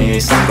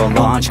 honest, I'm gon'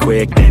 launch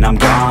quick, then I'm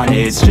gone.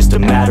 It's just a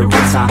matter of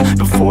time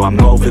before I'm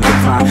over the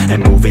climb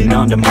and moving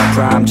under my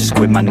prime. Just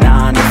quit my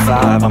 9 to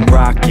 5, I'm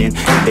rocking,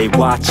 and they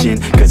watching,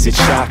 cause it's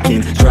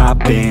shocking.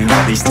 Dropping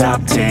all these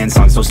top 10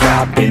 songs, so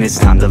stopping. It's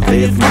time to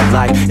live my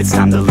life, it's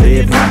time to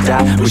live, not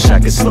die. Wish I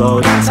could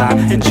slow down time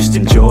and just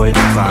enjoy the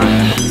climb.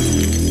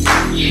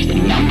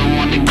 And I'm the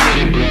one to get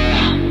it, bro.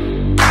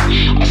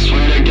 I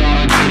swear to God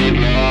I get it,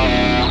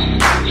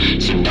 bro.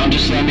 So don't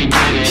just let me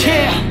get it.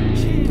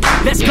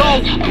 Yeah, let's go.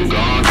 I'm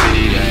gon' get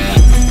it, yeah.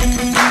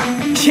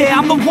 Yeah,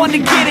 I'm the one to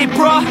get it,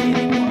 bruh.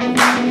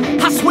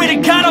 I swear to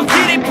God I'll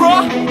get it,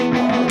 bruh.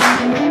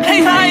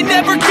 Hey, I ain't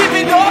never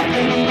giving up.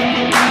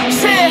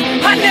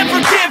 Yeah, I never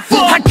give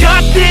up. I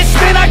got this,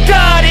 man, I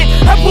got it.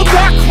 I will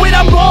not quit,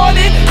 I'm on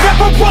it.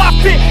 Never off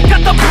it.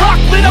 Got the block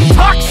lit, I'm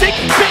toxic.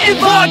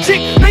 Spitting logic,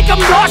 make them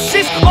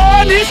nauseous.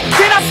 Honest,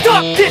 can I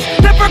stop this?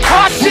 Never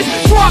cautious,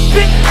 drop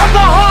it. I'm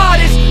the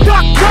hardest.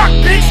 Knock, knock,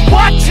 bitch,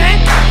 watch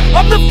it.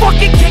 I'm the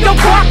fucking king of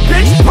rock,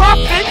 bitch.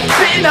 Profit,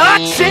 spitting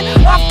hot shit.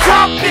 Off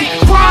topic,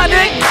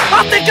 chronic.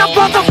 I think I'm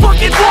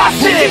motherfucking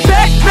lost it. Making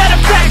back, matter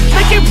of fact,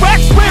 making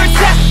racks where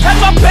it's at. Have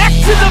my back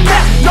to the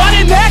mat, not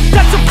an act,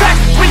 that's a fact.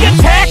 We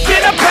attack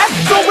in a back,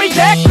 don't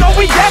react, no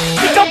react.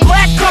 Think I'm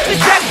black off his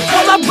back,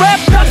 while I rap,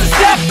 not to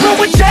snap. Throw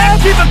a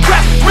jab, give a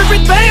crap. We're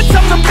advanced,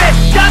 I'm the man.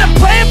 Got a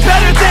plan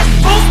better than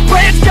most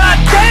brands.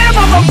 Goddamn,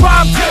 I'm a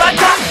rhyme till I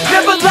die.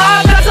 Never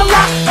lie, that's a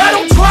lie. I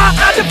don't try,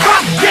 I defy.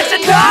 Get to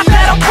nod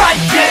that I'm right,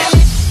 yeah.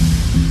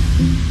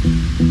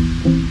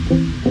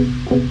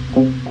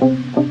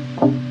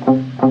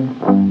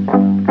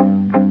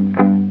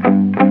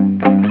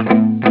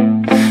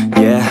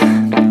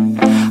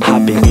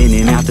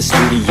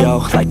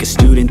 Like a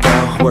student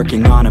though,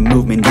 working on a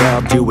movement, yeah,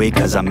 I'll do it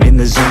cause I'm in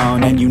the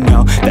zone. And you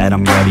know that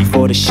I'm ready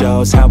for the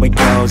shows. How it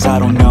goes, I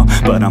don't know,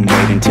 but I'm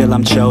waiting till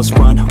I'm chose.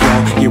 Front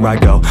row, here I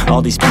go.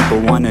 All these people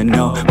wanna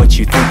know what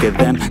you think of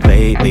them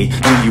lately.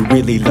 Do you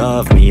really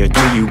love me or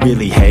do you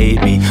really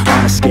hate me?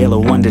 On a scale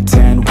of 1 to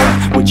 10,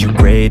 what would you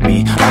grade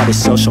me? All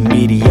this social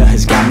media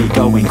has got me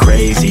going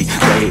crazy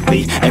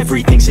lately.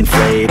 Everything's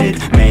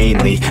inflated,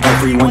 mainly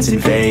everyone's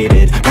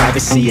invaded.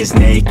 Privacy is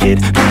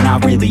naked, man, I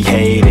really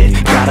hate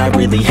it. God, I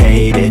really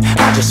hate it.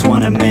 I just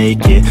wanna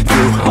make it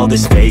through all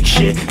this fake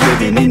shit.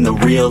 Living in the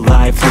real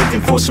life,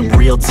 living for some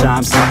real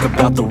times. Talk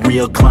about the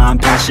real climb,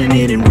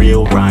 passionate in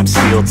real rhymes.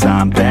 Steal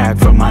time back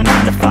from my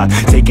 9 to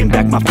 5, taking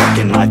back my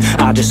fucking life.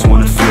 I just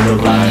wanna feel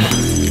alive.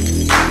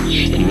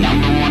 And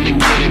I'm the one to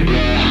get it, bro.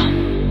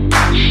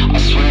 I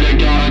swear to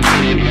God I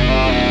get it,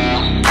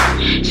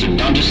 bro. So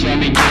don't just let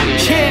me get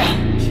it.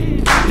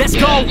 Yeah, let's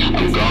go. I'm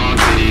gon'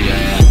 get it,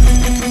 yeah.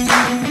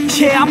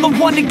 Yeah, I'm the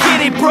one to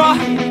get it, bruh.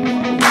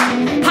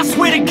 I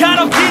swear to God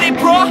I'll get it,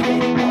 bro.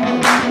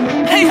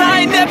 Hey,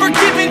 I ain't never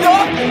giving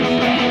up.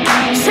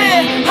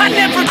 Yeah, I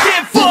never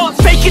give up.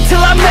 Fake it till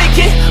I make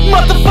it.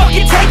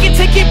 Motherfucking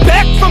take it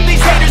back from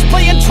these haters.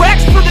 Playing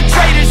tracks for the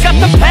traitors. Got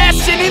the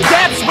passion and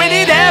that's when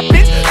it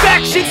happens.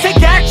 Factions take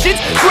actions,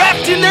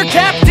 drafting their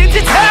captains.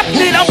 It's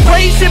happening, I'm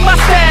raising my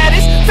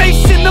status,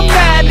 facing the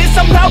madness.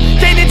 I'm out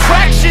gaining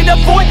traction,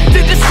 avoid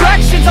the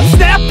distractions. I'm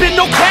snapping,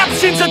 no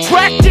captions,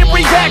 attracting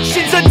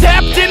reactions.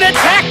 Adapting,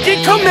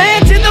 attacking,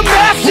 commanding the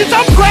masses.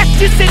 I'm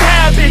practicing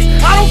habits,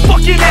 I don't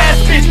fucking ask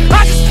bitch,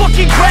 I just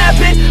fucking grab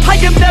it. I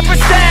am never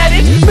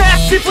static,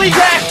 massively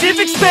active,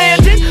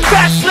 expanding,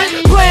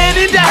 backslid,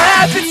 planning to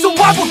have it. So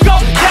I will go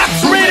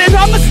capture it and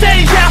I'ma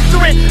stay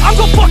after it. I'm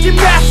gon' fucking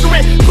master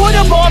it, put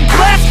them on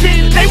blast,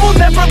 kid. They will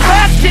never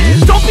last,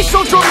 kid. Don't be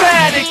so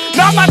dramatic,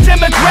 not my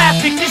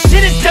demographic. This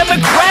shit is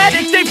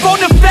democratic, they vote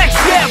NEFFEX,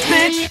 yeah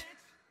bitch.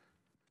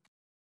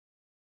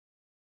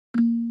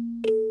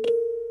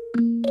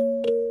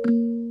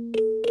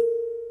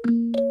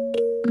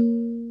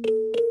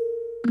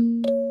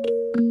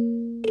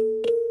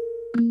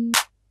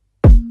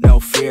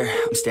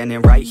 I'm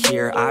standing right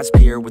here, eyes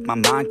peer with my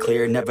mind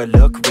clear. Never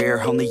look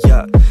rear, only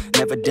up,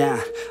 never down.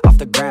 Off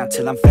the ground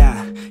till I'm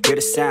found, hear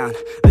the sound.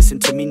 Listen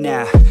to me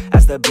now,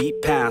 as the beat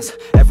pounds.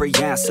 Every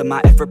ounce of my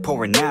effort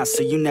pouring out,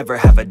 so you never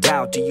have a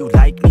doubt. Do you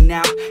like me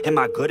now? Am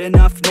I good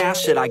enough now?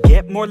 Should I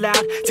get more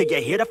loud to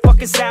get hear the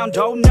fucking sound?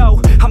 Oh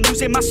no, I'm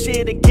losing my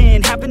shit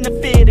again, having to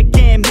fit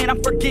again. Man,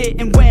 I'm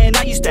forgetting when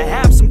I used to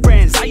have some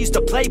friends. I used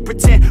to play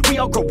pretend, we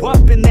all grow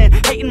up and then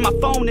hating my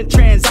phone and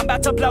trends. I'm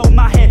about to blow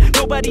my head,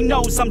 nobody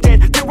knows I'm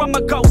dead. Here I'm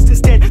a ghost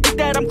instead, think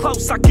that I'm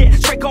close, I get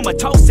straight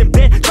comatose in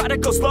bed. Try to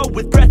go slow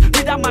with breath,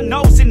 without my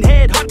nose and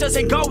head. Heart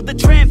doesn't go the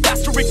trend,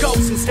 faster it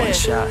goes instead. One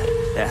shot,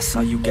 that's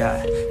all you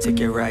got, take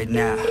it right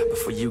now,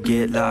 before you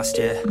get lost,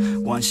 yeah.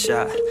 One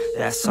shot,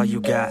 that's all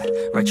you got,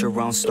 write your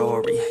own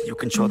story, you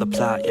control the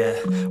plot, yeah.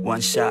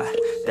 One shot,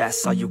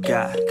 that's all you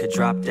got. Could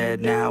drop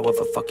dead now of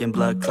a fucking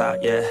blood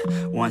clot, yeah.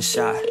 One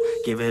shot,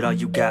 give it all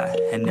you got,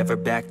 and never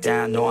back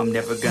down, no, I'm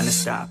never gonna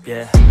stop,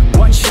 yeah.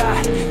 One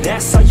shot,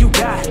 that's all you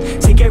got.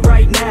 Take it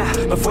right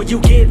now, before you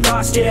get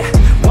lost, yeah.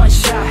 One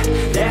shot,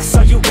 that's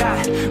all you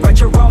got. Write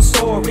your own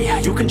story,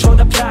 you control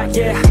the plot,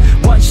 yeah.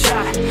 One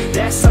shot,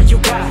 that's all you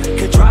got.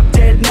 Could drop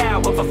dead now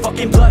of a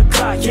fucking blood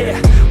clot, yeah.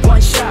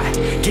 One shot,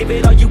 give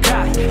it all you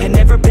got, and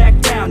never back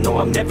down, no,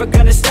 I'm never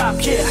gonna stop,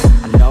 yeah.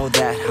 I know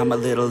that I'm a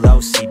little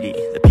OCD.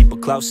 The people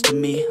close to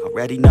me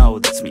already know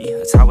that's me.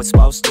 That's how it's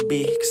supposed to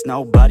be, cause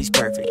nobody's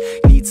perfect.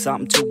 You need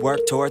something to work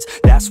towards,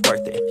 that's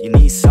worth it. You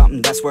need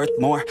something that's worth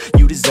more,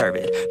 you deserve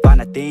it.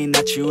 Find a thing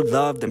that you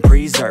love, then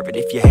preserve it.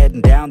 If you're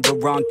heading down the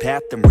wrong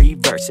path, then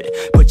reverse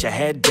it. Put your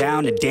head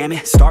down and damn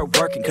it, start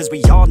working. Cause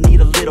we all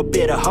need a little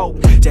bit of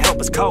hope to help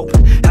us cope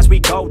as we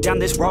go down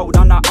this road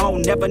on our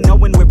own, never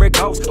knowing where it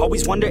goes.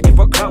 Always wonder if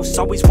we're close,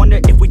 always wonder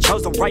if we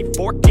chose the right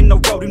fork in the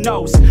road. Who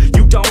knows?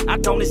 You don't, I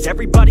don't, is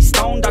everybody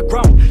stoned? I've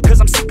grown, cause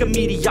I'm sick of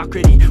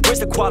mediocrity. Where's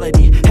the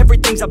quality?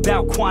 Everything's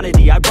about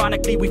quantity.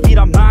 Ironically, we feed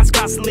our minds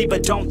constantly,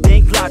 but don't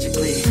think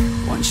logically.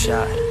 One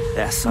shot,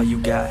 that's all you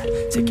got.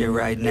 Take it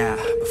right now,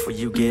 before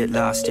you get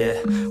lost, yeah.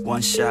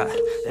 One shot,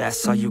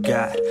 that's all you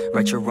got.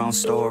 Write your own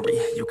story,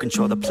 you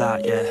control the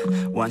plot, yeah.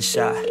 One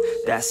shot,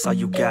 that's all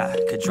you got.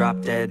 Could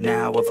drop dead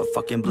now of a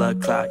fucking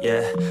blood clot,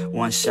 yeah.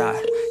 One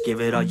shot, give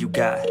it all you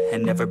got,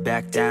 and never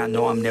back down,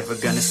 no, I'm never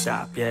gonna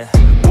stop, yeah.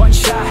 One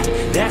shot,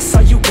 that's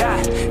all you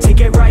got.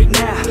 Take it right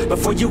now,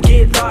 before you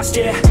get lost,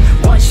 yeah.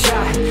 One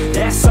shot,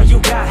 that's all you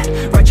got.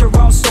 Write your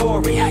own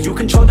story, you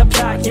control the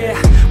plot, yeah.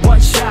 One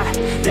shot,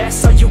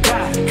 that's all you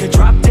got. Could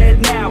drop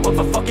dead now of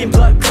a fucking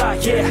blood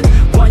clot, yeah.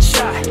 One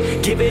shot,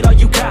 give it all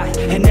you got,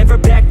 and never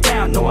back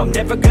down, no, I'm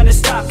never gonna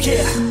stop,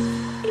 yeah.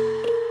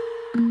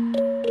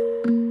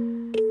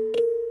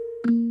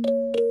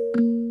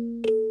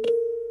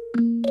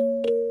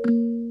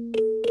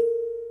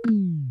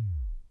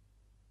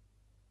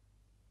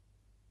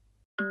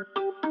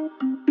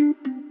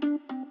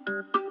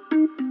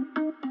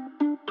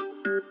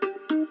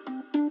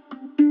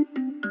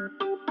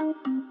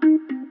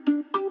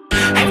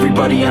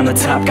 Everybody on the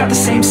top got the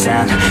same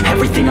sound.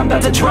 Everything I'm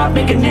about to drop,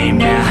 make a name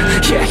now.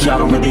 Yeah, y'all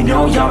don't really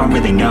know, y'all don't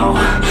really know.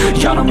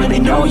 Y'all don't really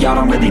know, y'all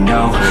don't really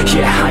know.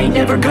 Yeah, I ain't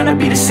never gonna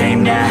be the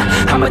same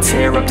now. I'ma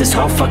tear up this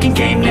whole fucking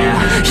game now.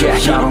 Yeah,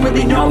 y'all don't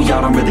really know,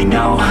 y'all don't really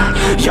know.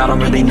 Y'all don't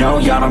really know,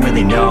 y'all don't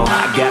really know.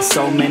 I got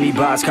so many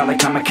bars, call it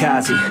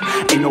kamikaze.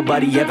 Ain't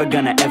nobody ever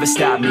gonna ever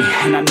stop me.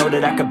 And I know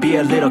that I could be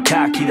a little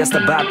cocky. That's the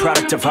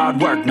byproduct of hard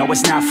work, no,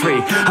 it's not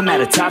free. I'm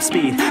at a top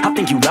speed, I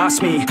think you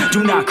lost me.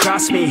 Do not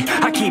cross me,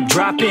 I keep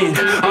dropping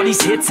all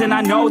these hits, and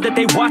I know that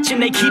they watching.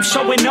 They keep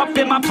showing up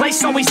in my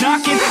place, always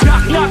knocking.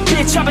 Knock, knock,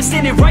 bitch, I've been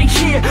standing right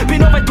here.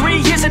 Been over 3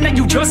 years and now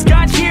you just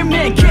got here.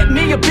 Man, get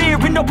me a beer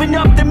and open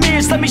up the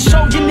mirrors. Let me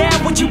show you now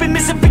what you've been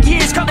missing for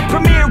years. Call it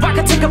premiere, I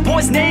can take a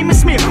boy's name and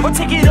smear, or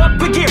take it up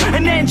a gear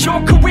and end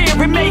your career,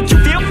 and make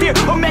you feel fear,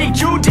 or make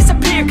you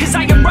disappear. Cause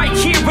I am right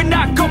here and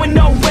not going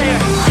nowhere.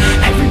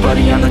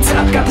 Everybody on the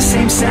top got the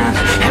same sound.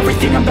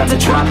 Everything I'm about to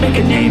drop, make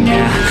a name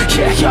now.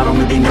 Yeah, y'all don't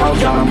really know,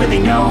 y'all don't really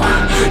know.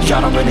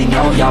 Y'all don't really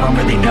know, y'all don't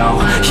really know.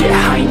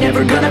 Yeah, I ain't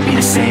never gonna be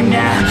the same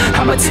now.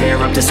 I'ma tear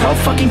up this whole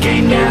fucking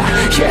game now.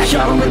 Yeah,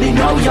 y'all don't really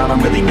know, y'all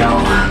don't really know.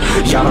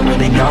 Y'all don't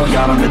really know,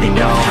 y'all don't really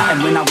know.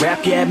 And when I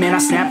rap, yeah, man, I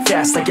snap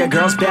fast. Like your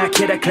girl's back,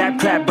 hit a clap,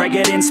 clap, break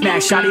it in,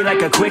 smack. Shotty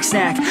like a quick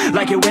snack,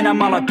 like it when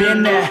I'm all up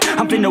in there.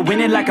 I'm finna win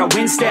it like I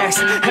win stacks.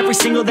 Every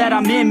single that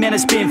I'm in, man,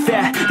 it's been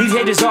fat. These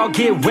haters all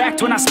get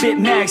whacked when I spit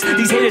max.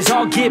 These haters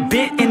all get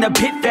bit in the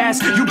pit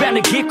fast. You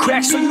better get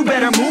cracked, so you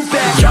better move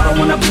back. Y'all don't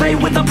wanna play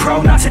with a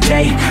pro, not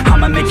today.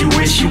 I'ma make you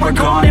wish you were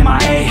gone in my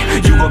A.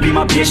 You gon' be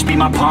my bitch, be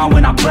my pawn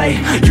when I play.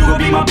 You gon'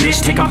 be my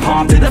bitch, take my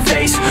palm to the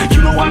face.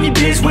 You know I'm in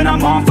biz when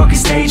I'm on fucking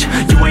stage.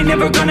 You ain't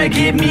never gonna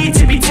get me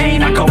to be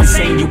tame. I go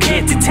insane, you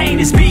can't detain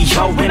this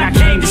B.O. when I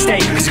came to stay.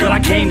 Cause girl, I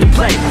came to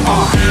play.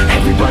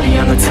 Everybody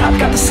on the top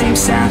got the same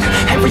sound.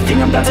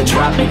 Everything I'm about to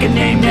drop, make a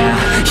name now.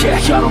 Yeah,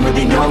 y'all don't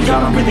really know,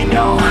 y'all don't really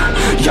know.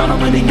 Y'all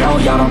don't really know,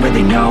 y'all don't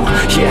really know.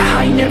 Yeah,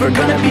 I ain't never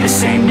gonna be the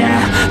same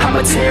now.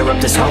 I'ma tear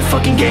up this whole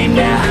fucking game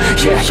now.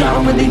 Yeah, y'all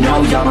don't really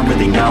know, y'all don't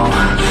really know.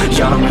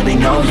 Y'all don't really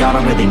know, y'all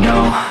don't really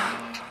know.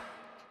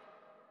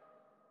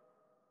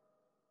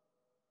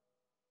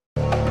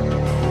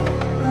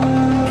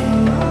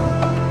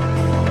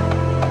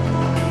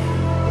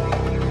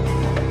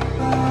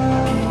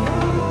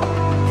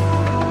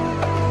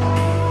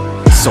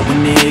 So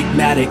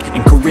enigmatic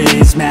and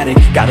charismatic.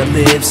 Gotta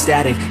live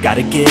static,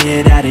 gotta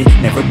get at it.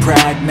 Never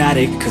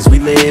pragmatic, cause we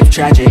live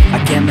tragic.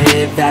 I can't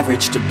live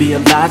average, to be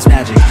alive's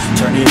magic.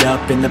 Turn it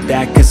up in the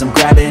back cause I'm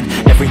grabbing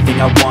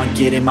everything I want,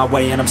 get in my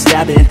way and I'm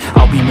stabbing.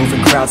 I'll be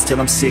moving crowds till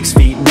I'm 6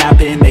 feet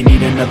napping. They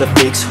need another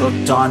fix,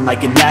 hooked on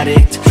like an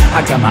addict.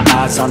 I got my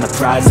eyes on the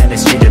prize and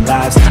it's changing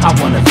lives. I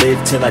wanna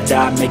live till I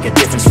die, make a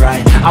difference,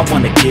 right? I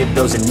wanna give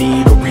those in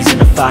need a reason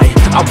to fight.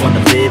 I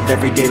wanna live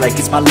every day like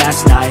it's my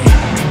last night.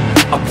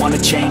 I wanna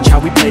change how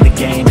we play the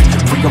game.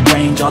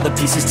 Rearrange all the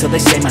pieces till they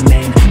say my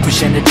name.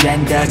 Push an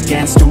agenda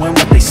against doing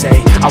what they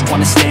say. I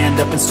wanna stand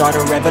up and start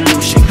a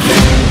revolution.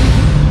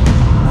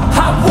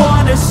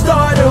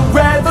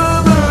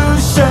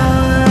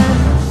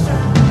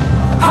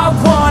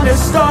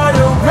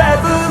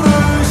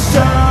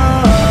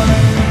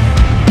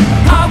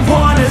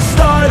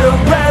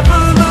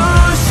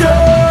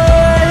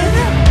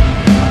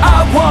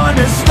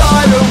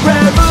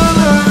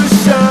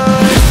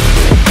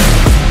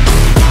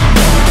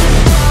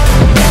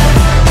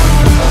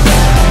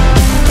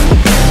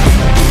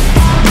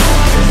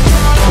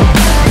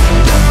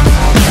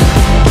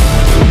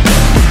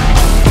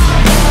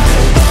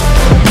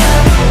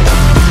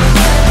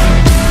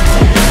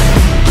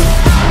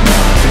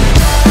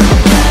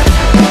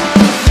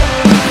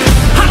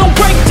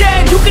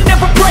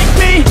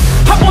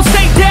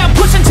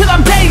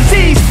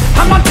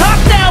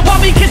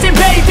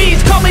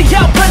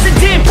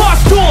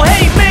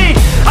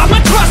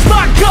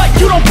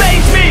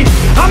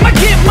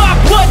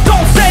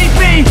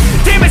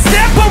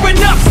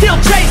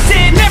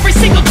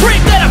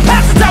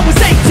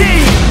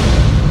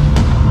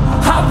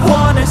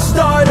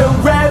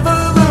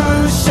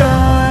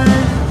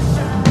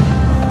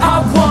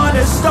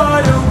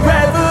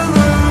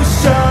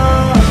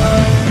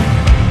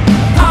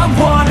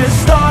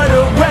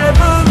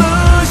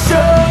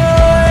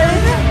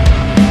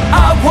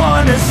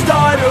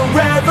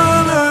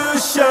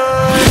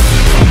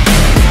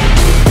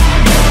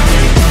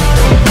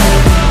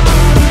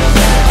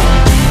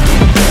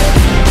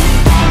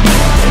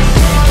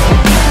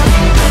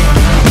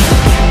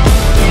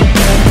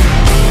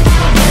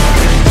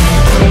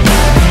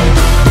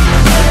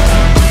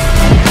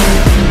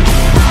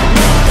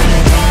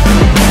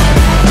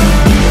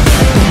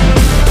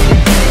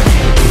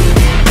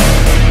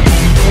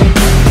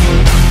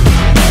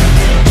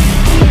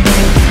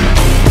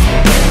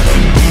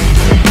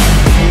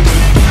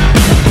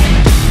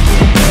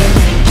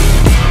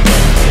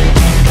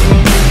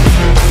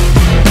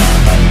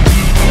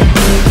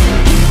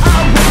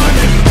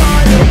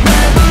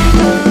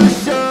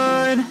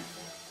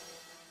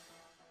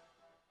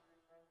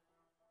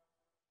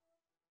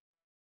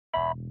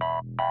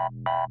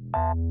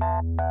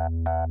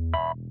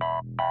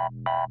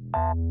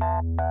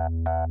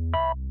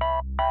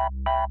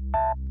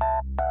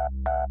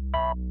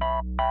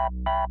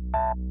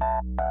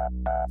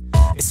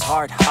 It's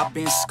hard, I've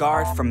been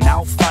scarred from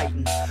out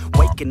fighting.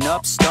 Waking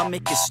up,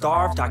 stomach is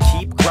starved, I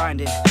keep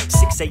grinding.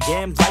 6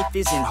 a.m, life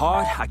isn't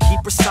hard, I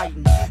keep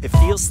reciting. It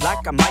feels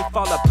like I might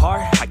fall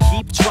apart, I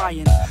keep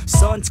trying.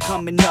 Sun's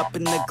coming up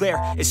and the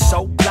glare is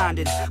so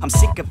blinding. I'm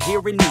sick of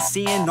hearing and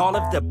seeing all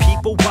of the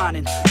people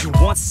whining. You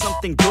want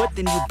something good,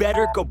 then you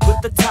better go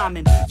put the time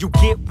in. You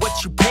get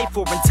what you pay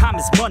for and time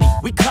is money,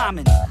 we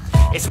climbing.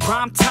 It's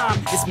prime time,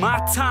 it's my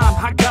time,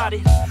 I got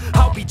it.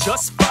 I'll be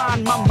just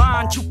fine, my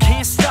mind, you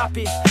can't stop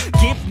it.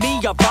 Give me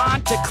a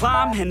vine to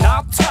climb and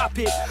I'll top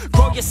it.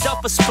 Grow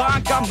yourself a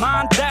spine, got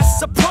mine,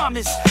 that's a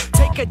promise.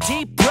 Take a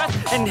deep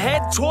breath and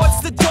head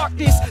towards the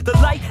darkness. The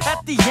light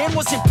at the end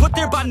wasn't put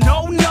there by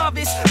no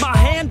novice. My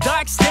hand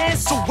I extend,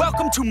 so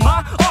welcome to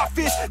my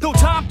office. No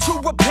time to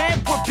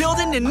repent, we're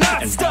building and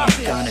not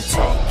stopping. We're gonna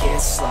take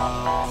it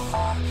slow,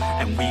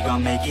 and we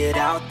gon' make it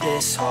out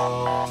this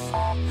hole.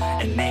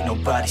 And ain't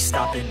nobody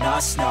stopping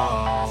us,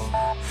 no.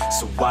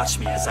 So watch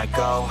me as I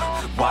go,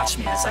 watch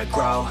me as I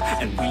grow.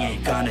 And we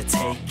ain't gonna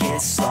take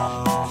it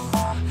slow,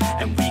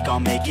 and we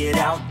gon' make it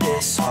out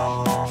this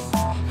hole.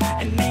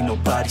 And ain't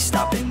nobody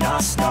stopping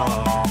us, no.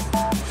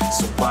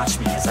 So watch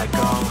me as I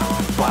go,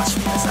 watch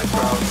me as I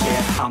grow.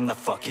 Yeah, I'm the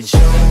fucking show.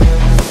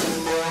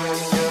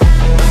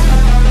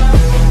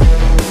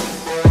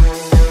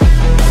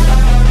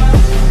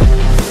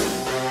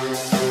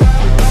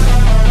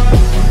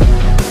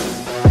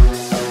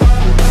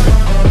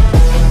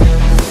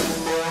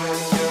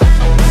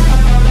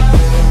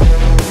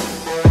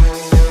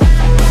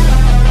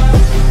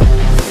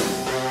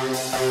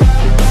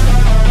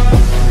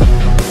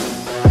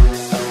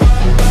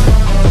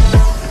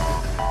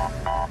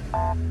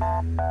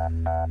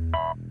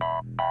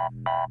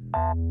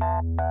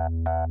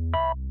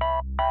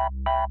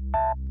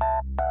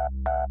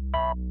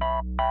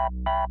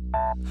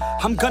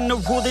 I'm gonna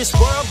rule this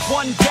world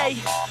one day.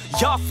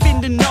 Y'all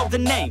finna know the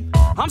name.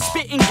 I'm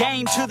spitting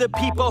game to the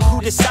people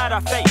who decide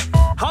our fate.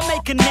 I'll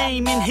make a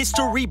name in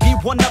history, be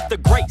one of the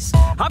greats.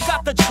 I've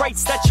got the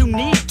traits that you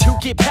need to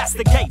get past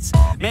the gates.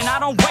 Man, I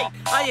don't wait,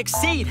 I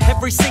exceed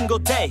every single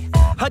day.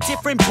 A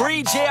different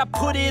breed, yeah, I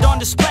put it on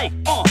display.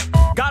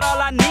 Got all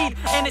I need,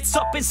 and it's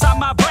up inside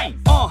my brain.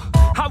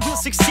 I will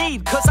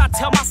succeed, cause I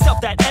tell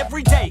myself that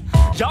every day.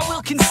 Y'all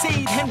will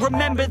concede and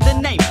remember the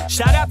name.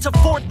 Shout out to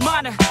Fort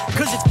Minor,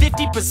 cause it's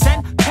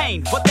 50%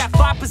 pain, but that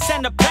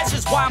 5% of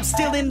pleasure's why I'm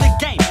still in the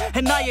game.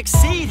 And I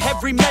exceed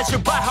every measure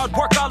by hard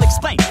work, I'll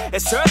explain.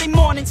 It's early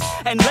mornings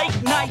and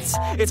late nights.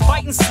 It's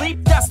fight and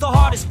sleep, that's the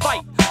hardest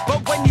fight.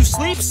 But when you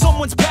sleep,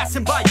 someone's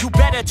passing by. You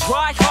better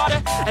try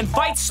harder and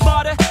fight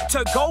smarter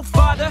to go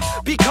farther.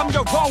 Become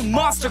your own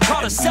monster,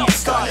 call a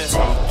self-starter.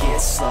 Take it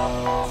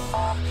slow,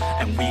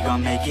 and we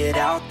gon' make it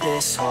out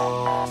this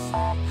hole.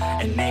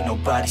 And ain't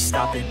nobody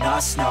stopping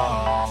us,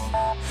 no.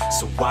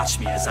 So watch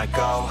me as I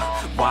go,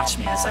 watch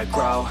me as I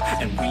grow.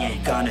 And we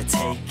ain't gonna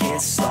take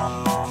it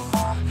slow,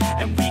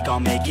 and we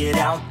gon' make it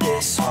out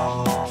this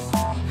hole.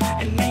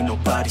 And ain't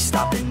nobody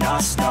stopping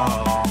us,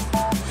 no.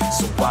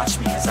 So watch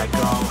me as I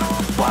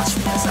go, watch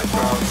me as I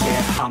grow.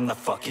 Yeah, I'm the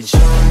fucking show.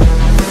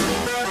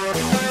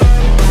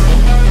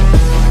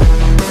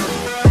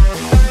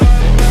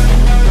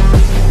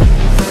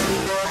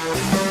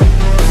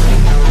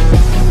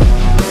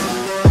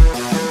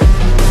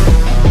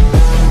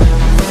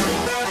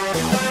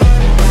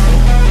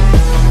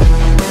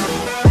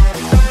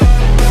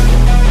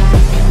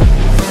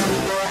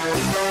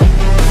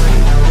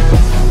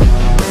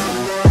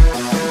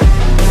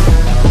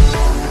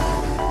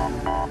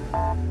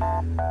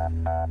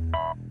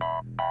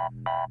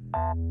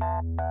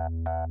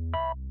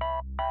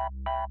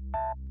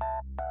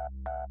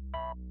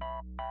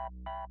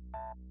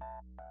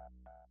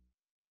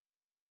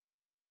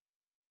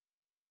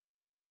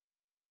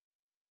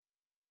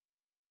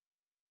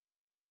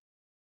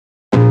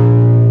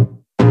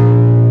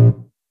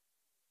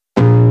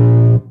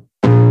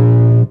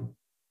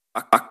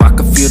 I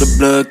can feel the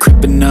blood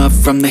creeping up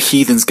from the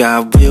heathens.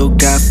 Got will,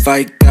 got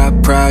fight,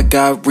 got pride,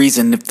 got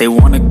reason. If they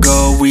wanna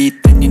go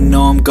eat, then you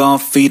know I'm gon'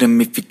 feed them.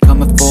 If you're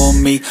coming for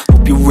me,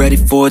 hope you're ready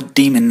for a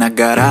demon. I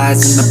got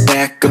eyes in the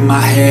back of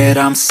my head,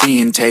 I'm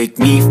seeing. Take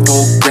me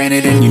for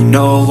granted and you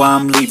know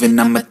I'm leaving.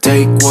 I'ma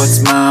take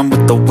what's mine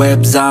with the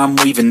webs I'm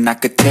weaving. I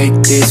could take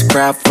this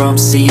crowd from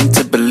seeing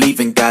to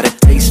believing. Got a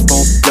taste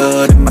for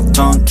blood and my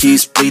tongue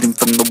keeps bleeding.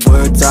 From the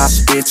words I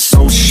spit,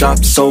 so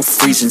sharp, so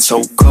freezing,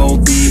 so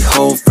cold.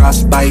 Behold,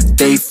 frostbite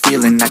they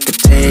feeling. I could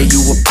tear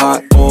you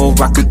apart or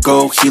I could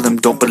go heal them.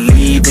 Don't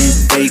believe in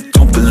fate,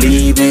 don't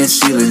believe in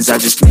ceilings. I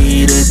just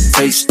need a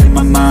taste and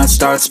my mind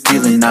starts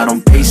peeling. I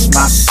don't pace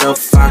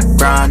myself, I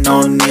grind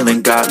on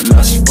kneeling. Got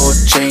lust for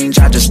change,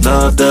 I just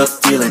love the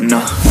feeling.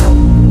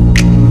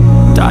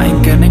 I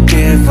ain't gonna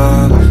give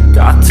up.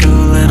 Got too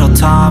little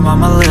time,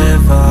 I'ma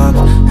live up.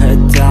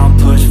 Head down,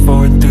 push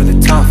forward through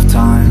the tough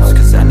times.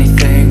 Cause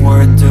anything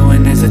worth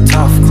doing is a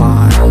tough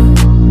climb.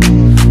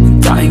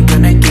 And I ain't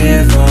gonna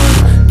give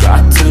up.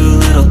 Got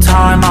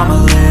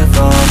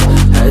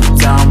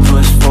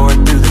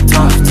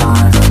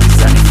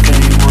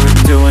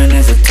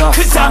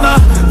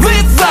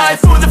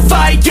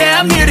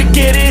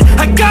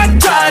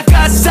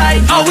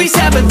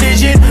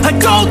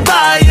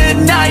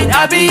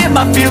I be in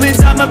my feelings,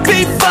 I'ma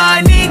be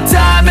fine. Need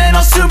time and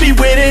I'll soon be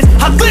winning.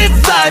 I live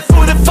life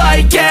for the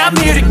fight, yeah, I'm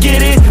here to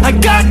get it. I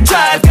got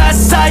drive, got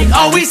sight,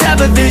 always have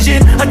a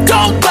vision. I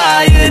don't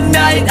lie at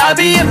night, I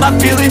be in my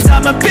feelings,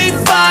 I'ma be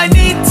fine.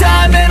 Need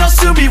time and I'll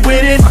soon be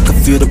winning. I can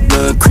feel the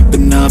blood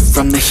creeping up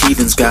from the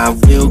heathens.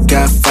 Got will,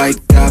 got fight,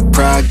 got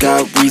pride,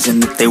 got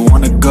reason. If they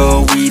wanna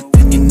go eat,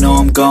 then you know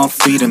I'm gon'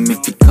 feed them.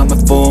 If you're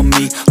coming for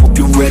me, hope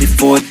you're ready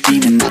for a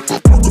demon. I can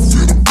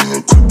feel the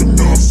blood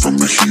creeping up from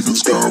the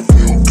heathens. Got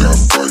will, got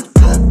fight,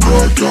 got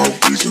pride, got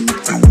reason.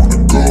 If they wanna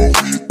go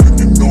eat, then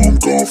you know I'm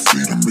gon'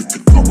 feed them. If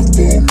you're coming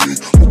for me,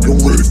 hope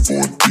you're ready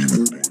for a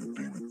demon.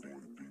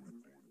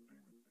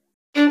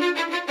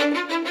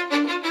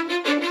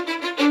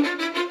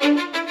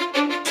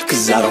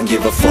 Cause I don't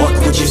give a fuck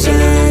what you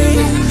say.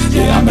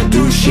 Yeah, I'ma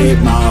do shit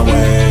my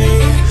way.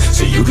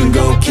 So you can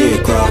go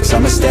kick rocks,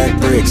 I'ma stack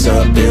bricks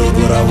up, build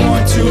what I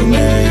want to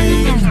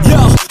make.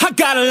 Yo, I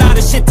got a lot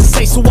of shit to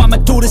say, so I'ma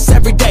do this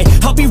every day.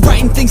 I'll be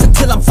writing things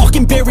until I'm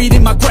fucking buried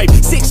in my grave.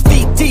 6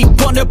 feet deep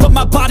under, but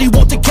my body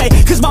won't decay.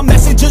 Cause my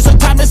messages are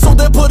timeless, so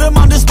they'll put them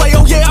on display.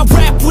 Oh yeah, I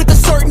rap with a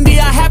certainty,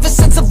 I have a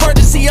sense of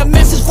urgency. A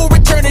message for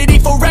eternity,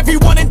 for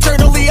everyone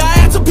internally. I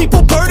had some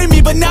people burning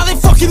me, but now they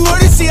fucking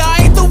learn to see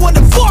I ain't the one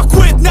to fuck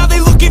with. Now they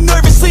looking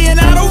nervously, and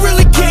I don't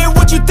really care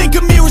what you think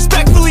of me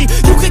respectfully.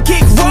 You can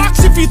kick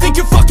rocks if you think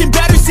you're fucking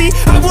better, see.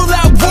 I will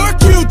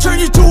outwork you, turn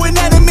you to an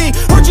enemy.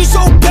 Hurt you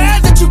so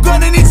bad that you're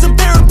gonna need some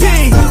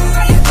therapy.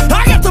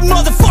 I got the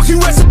motherfucking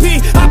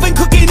recipe. I've been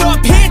cooking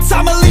up hits,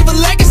 I'ma leave a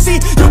legacy.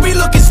 You'll be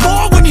looking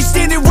small when you're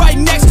standing right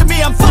next to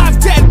me. I'm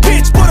 5'10",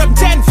 bitch, but I'm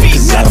 10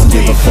 feet next to me. I don't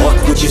give a fuck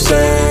what you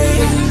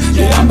say.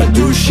 Yeah, I'ma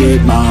do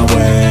shit my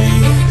way.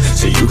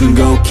 So you can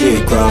go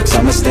kick rocks,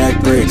 I'ma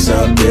stack bricks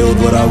up, build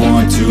what I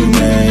want to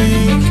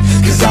make.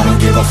 Cause I don't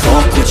give a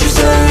fuck what you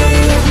say.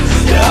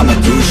 Yeah, I'ma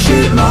do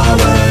shit my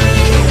way.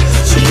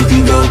 So you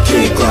can go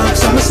kick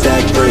rocks, I'ma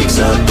stack bricks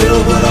up,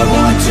 build what I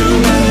want to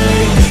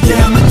make.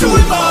 Yeah, I'ma do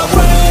it my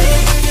way.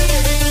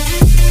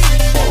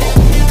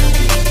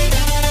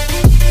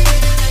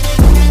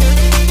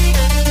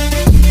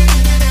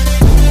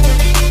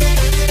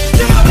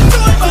 Yeah, I'ma do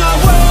it my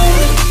way.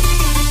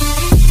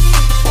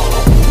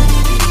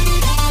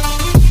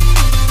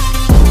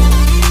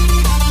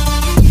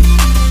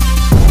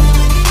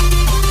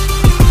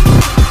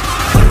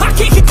 I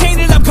can't contain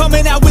it, I'm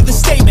coming out with a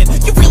statement.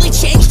 You really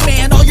changed,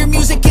 man, all your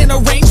music and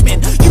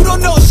arrangement. You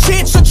don't know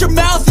shit, shut your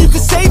mouth, you can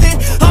save it.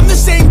 I'm the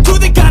same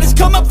dude that got his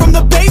come up from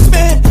the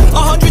basement.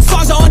 100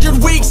 songs,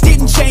 100 weeks,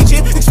 didn't change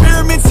it.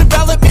 Experiments,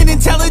 development,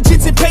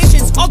 intelligence, and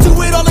patience. I'll do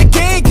it all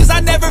again, cause I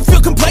never feel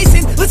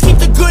complacent. Let's keep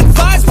the good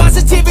vibes,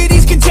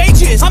 positivity's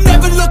contagious. I'm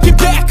never looking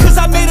back, cause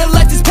I made a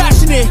life that's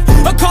passionate.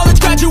 A college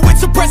graduate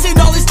suppressing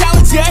all his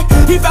talents, yeah.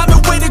 He found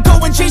a way to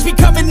go and change,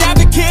 become an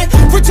advocate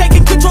for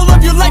taking control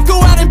of your life, go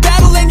out and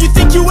battle. And you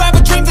think you have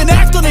a dream, then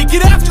act on it.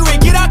 Get after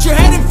it, get out your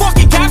head and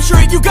fucking capture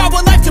it. You got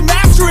one life to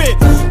master it.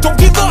 Don't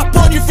give up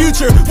on your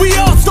future, we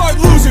all start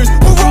losers.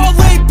 We're all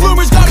late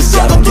bloomers, gotta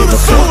struggle through the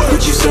sewer.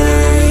 What you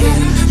say,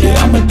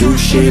 yeah, I'ma do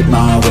shit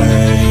my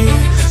way.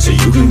 So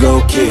you can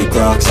go kick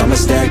rocks, I'ma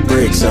stack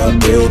bricks up,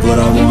 build what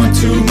I want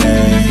to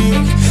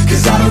make.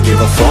 Cause I don't give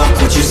a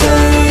fuck what you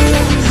say.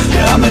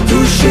 Yeah, I'ma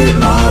do shit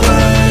my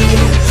way.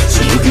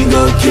 So you can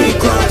go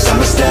kick rocks,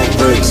 I'ma stack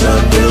bricks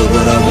up, build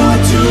what I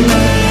want to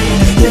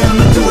make. Yeah,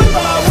 I'ma do it my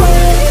way.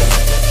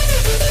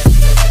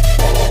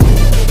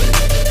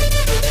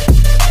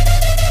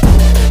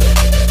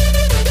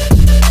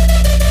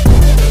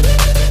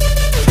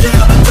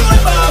 Yeah, I'ma do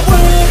it my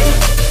way.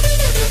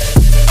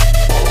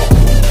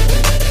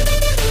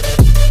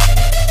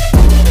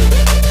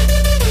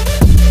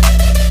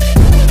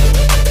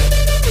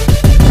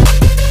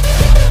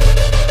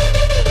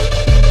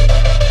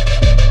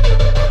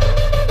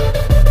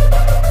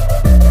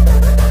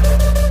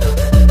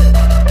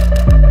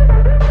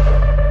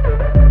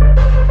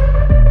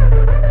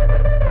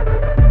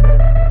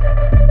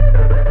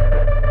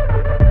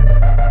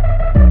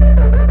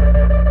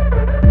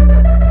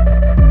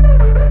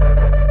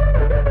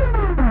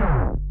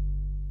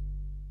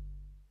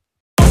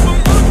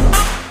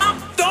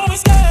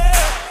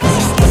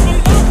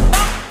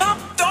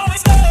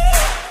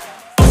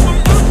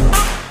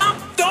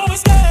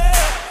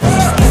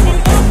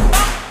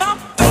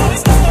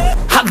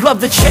 Love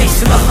the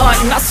chase and the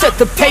hunt, and I set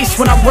the pace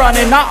when I'm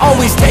running. I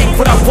always take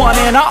what I want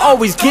and I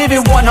always give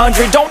it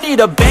 100. Don't need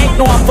a bank,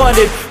 no I'm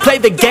funded. Play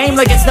the game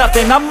like it's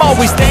nothing. I'm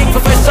always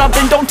thankful for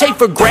something. Don't take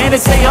for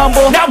granted, stay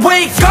humble. Now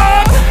wake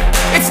up!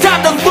 It's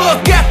time to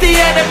look at the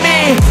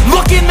enemy.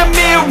 Look in the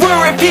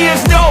mirror if he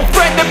is no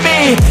friend to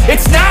me.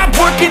 It's not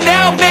working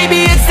out,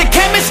 maybe it's the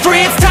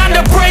chemistry. It's time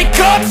to break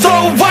up so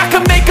I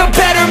can make a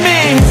better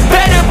me.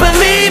 Better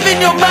believe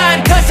in your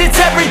mind, cause it's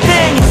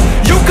everything.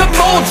 You can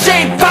mold,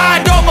 shape,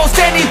 find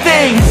almost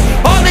anything.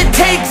 All it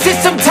takes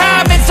is some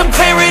time and some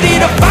clarity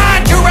to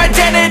find your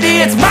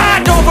identity. It's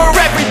mind over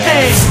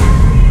everything.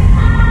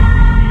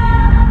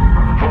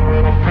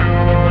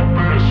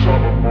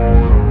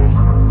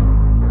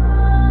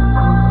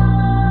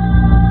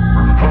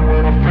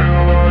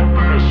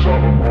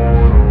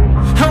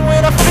 And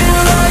when I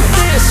feel like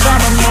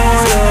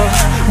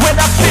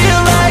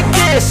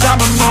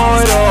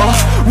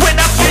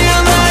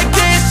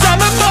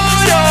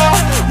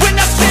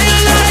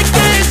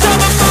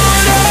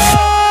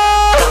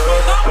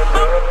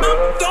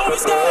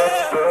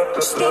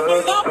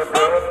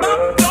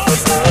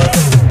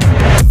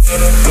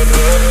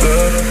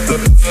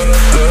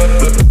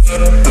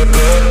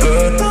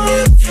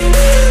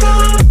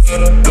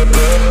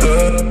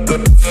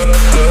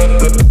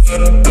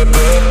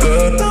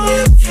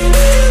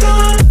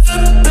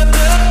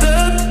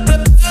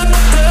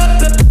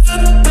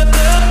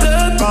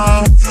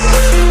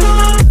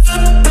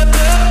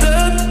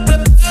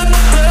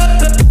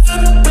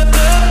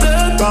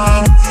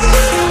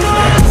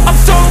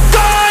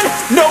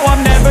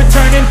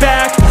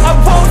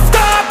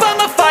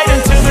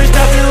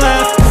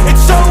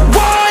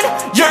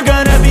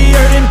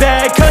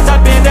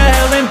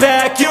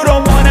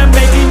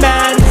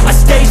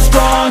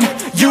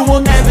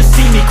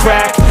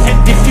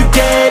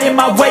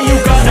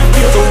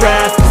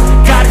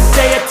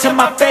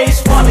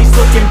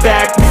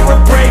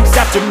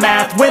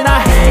Aftermath, when I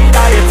hate,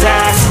 I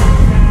attack.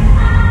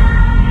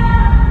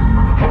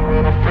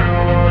 When I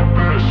feel like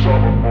this,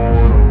 I'm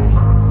immortal.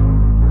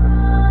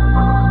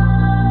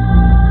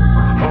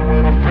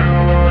 When I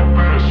feel like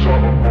this, I'm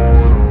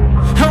immortal. When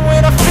I feel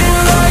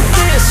like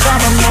this,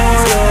 I'm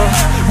immortal.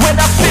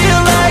 When I feel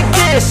like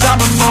this, I'm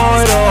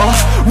immortal.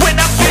 When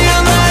I feel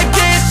like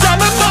this,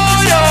 I'm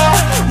immortal.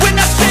 When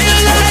I feel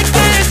like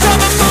this,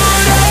 I'm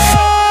immortal.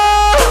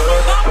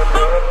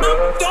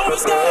 Don't be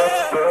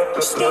scared.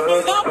 Just give me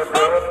up.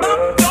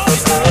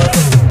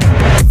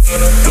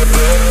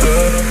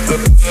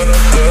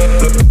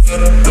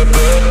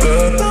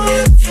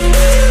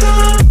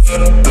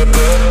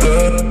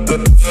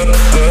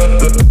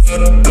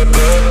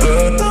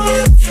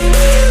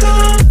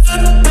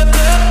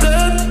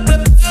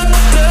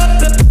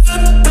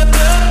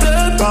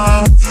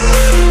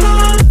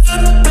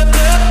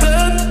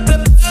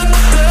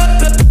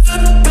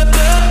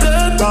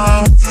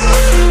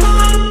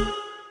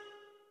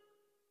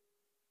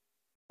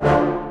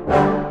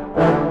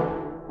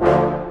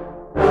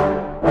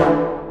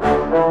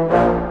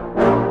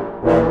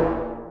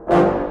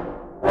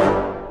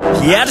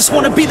 Yeah, I just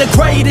wanna be the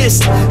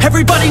greatest.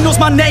 Everybody knows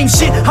my name,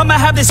 shit. I'ma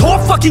have this whole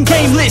fucking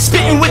game list,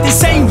 spitting with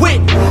insane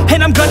wit,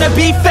 and I'm gonna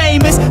be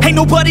famous. Ain't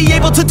nobody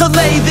able to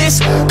delay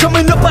this.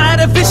 Coming up, I had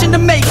a vision to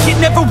make it.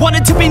 Never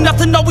wanted to be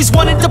nothing, always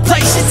wanted to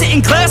play shit. Sit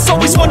in class,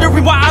 always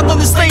wondering why I know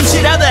this lame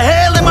shit. How the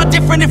hell am I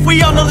different if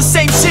we all know the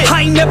same shit?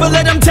 I ain't never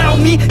let them doubt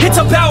me, it's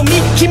about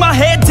me. Keep my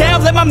head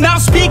down, let my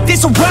mouth speak. They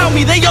surround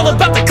me, they all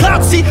about the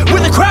clout, see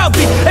where the crowd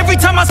be. Every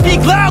time I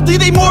speak loudly,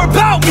 they more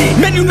about me.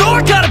 Man, you know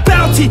I got a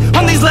bounty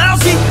on these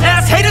lousy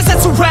ass haters that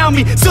surround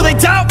me. Still they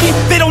doubt me,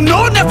 they don't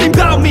know nothing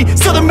about me.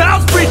 Still their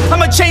mouths breathe,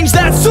 I'ma change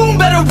that soon.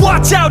 Better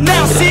watch out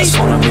now, see? I just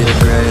wanna be the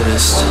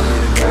greatest,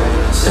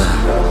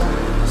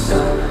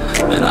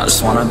 yeah. And I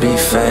just wanna be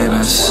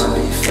famous,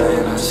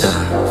 yeah.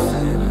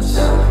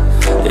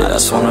 Yeah, I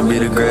just wanna be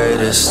the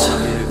greatest,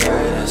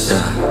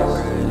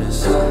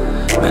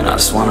 yeah. Man, I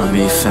just wanna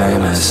be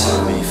famous,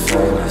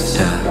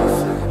 yeah.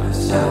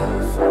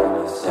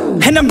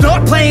 And I'm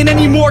not playing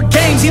any more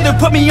games. Either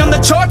put me on the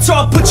charts or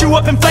I'll put you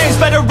up in flames.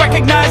 Better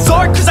recognize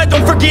art, cause I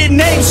don't forget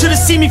names. Should've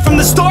seen me from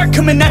the start,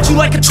 coming at you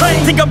like a train.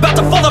 Think I'm about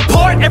to fall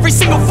apart every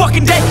single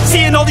fucking day.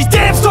 Seeing all these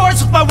damn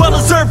stars with my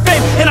well-deserved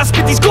fame. And I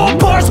spit these gold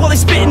bars while they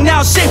spitting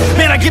out shit.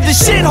 Man, I give this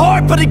shit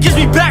hard, but it gives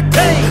me back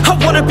pain. I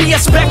wanna be a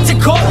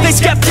spectacle, they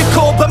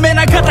skeptical. But man,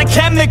 I got that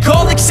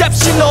chemical,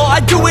 exceptional. I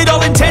do it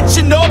all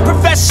intentional,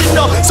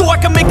 professional, so I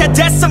can make that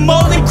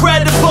decimal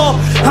incredible.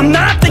 I'm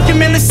not thinking,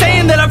 man, they're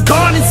saying that I've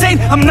gone insane.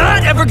 I'm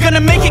not ever gonna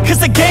make it cause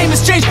the game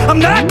has changed. I'm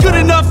not good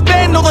enough,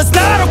 man, no that's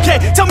not okay.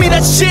 Tell me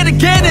that shit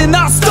again and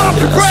I'll stop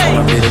your brain.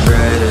 I just wanna be the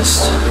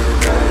greatest,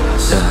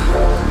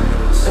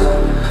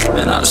 yeah.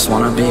 And I just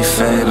wanna be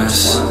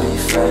famous,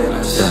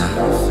 yeah.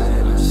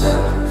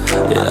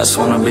 Yeah, I just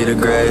wanna be the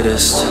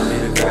greatest,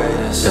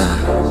 yeah.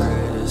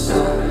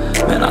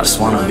 Man, I just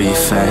wanna be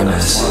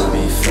famous,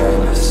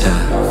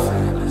 yeah.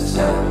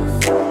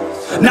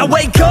 Now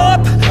wake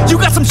up, you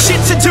got some shit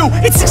to do.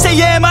 It's 6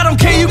 AM, I don't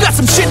care, you got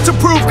some shit to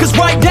prove. Cause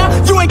right now,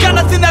 you ain't got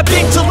nothing that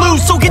big to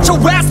lose. So get your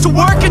ass to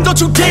work and don't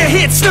you dare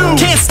hit snooze.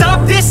 Can't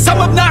stop this,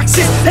 I'm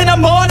obnoxious, and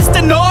I'm honest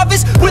and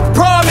novice with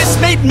promise.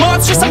 Made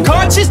monstrous, I'm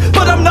conscious,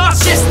 but I'm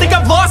nauseous. Think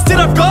I've lost it,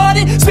 I've got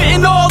it.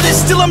 Spitting all this,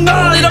 still I'm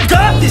not it. I've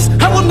got this,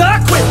 I will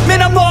not quit.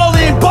 Man, I'm all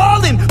in,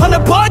 ballin' on a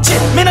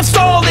budget. Man, I'm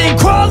stalling,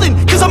 crawling,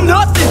 cause I'm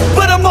nothing,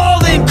 but I'm all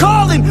in,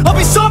 calling. I'll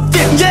be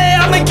something, yeah,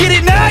 I'ma get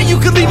it now. You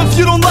can leave if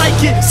you don't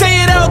like it.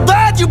 Say it out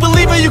loud, you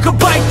believe it, you can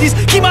bite this.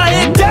 Keep my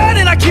head down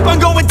and I keep on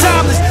going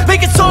timeless.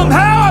 Make it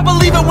somehow, I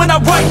believe it when I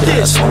write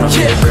this. I just wanna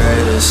be the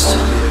greatest,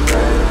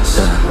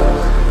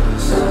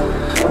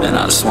 yeah. And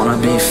I just wanna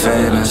be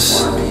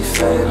famous,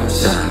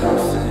 yeah.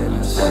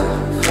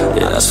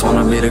 Yeah, I just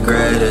wanna be the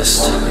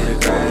greatest,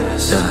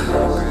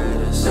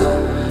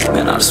 yeah.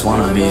 Man, I just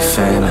wanna be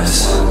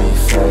famous,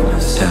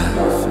 yeah.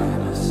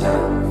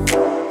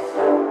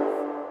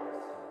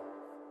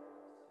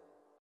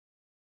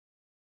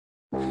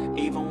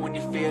 Even when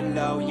you feel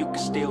low, you can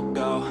still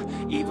go.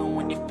 Even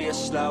when you feel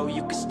slow,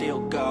 you can still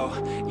go.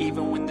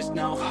 Even when there's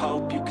no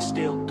hope, you can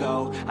still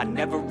go. I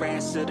never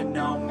answer to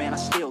no, man, I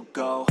still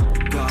go.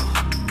 Go,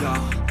 go,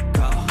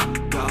 go,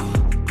 go,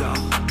 go,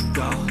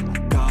 go.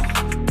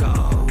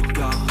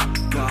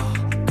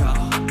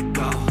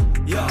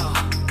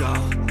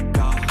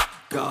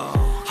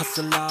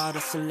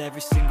 hustle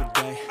every single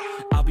day.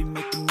 I'll be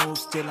making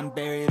moves till I'm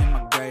buried in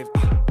my grave.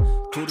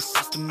 To the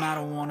system, I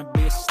don't wanna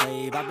be a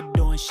slave. I've been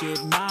doing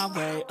shit my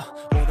way,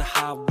 or the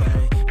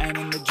highway. And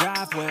in the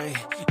driveway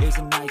is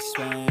a nice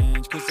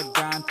range, cause I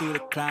grind through the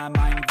climb,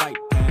 I invite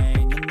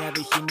pain. You'll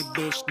never hear me,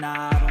 bitch,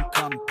 nah, I don't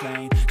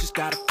complain. Just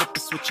gotta flip the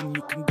switch and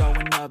you can go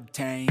and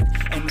obtain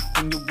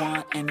anything you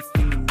want,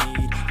 anything you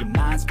need. Your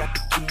mind's got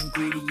the key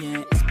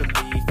ingredient, it's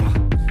belief.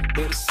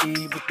 They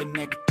deceive with the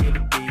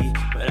negativity,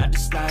 but I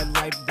just slide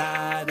right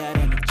by that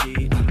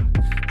energy.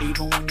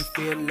 Even when you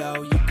feel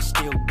low, you can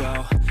still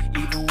go.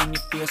 Even when you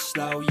feel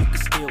slow, you can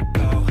still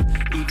go.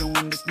 Even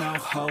when there's no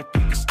hope,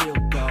 you can still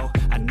go.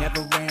 I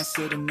never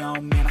answer to no,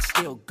 man, I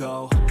still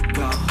go.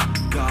 Go,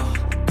 go,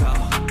 go,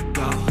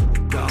 go,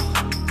 go,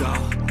 go, go,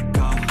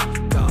 go,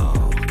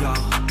 go,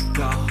 go,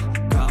 go,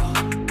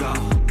 go, go,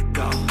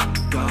 go,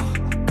 go, go,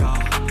 go,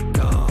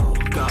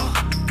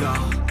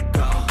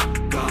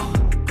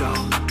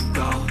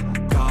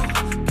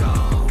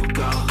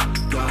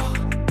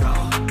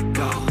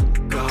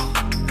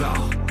 go,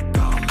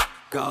 go,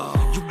 go.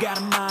 You got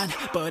a mind,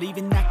 but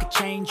even that could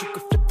change. You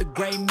could flip the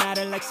gray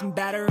matter like some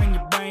batter in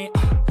your brain.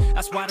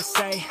 That's why I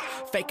say,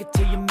 fake it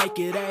till you make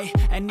it A.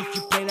 And if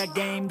you play that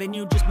game, then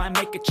you just might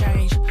make a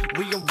change.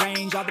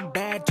 Rearrange all the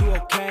bad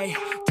to okay.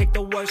 Take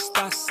the worst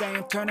thoughts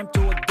saying, turn them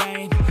to a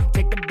game.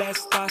 Take the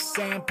best thoughts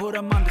saying, put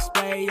them on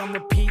display. On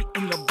repeat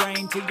in your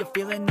brain till you're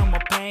feeling no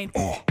more pain.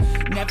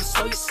 Never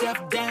slow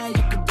yourself down,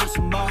 you can do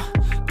some more.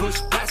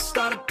 Push past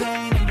all the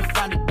pain and you'll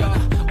find a door.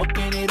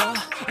 Open it up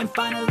and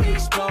finally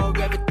explore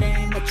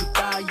everything that you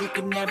thought you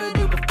could never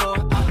do before.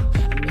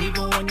 And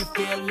even when you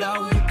feel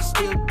low, you can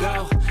still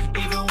go.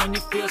 Even when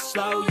you feel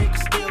slow, you can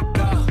still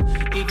go.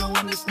 Even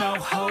when there's no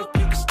hope,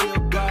 you can still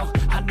go.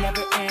 I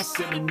never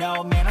answer to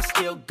no, man, I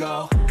still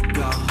go.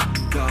 Go,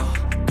 go,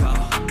 go,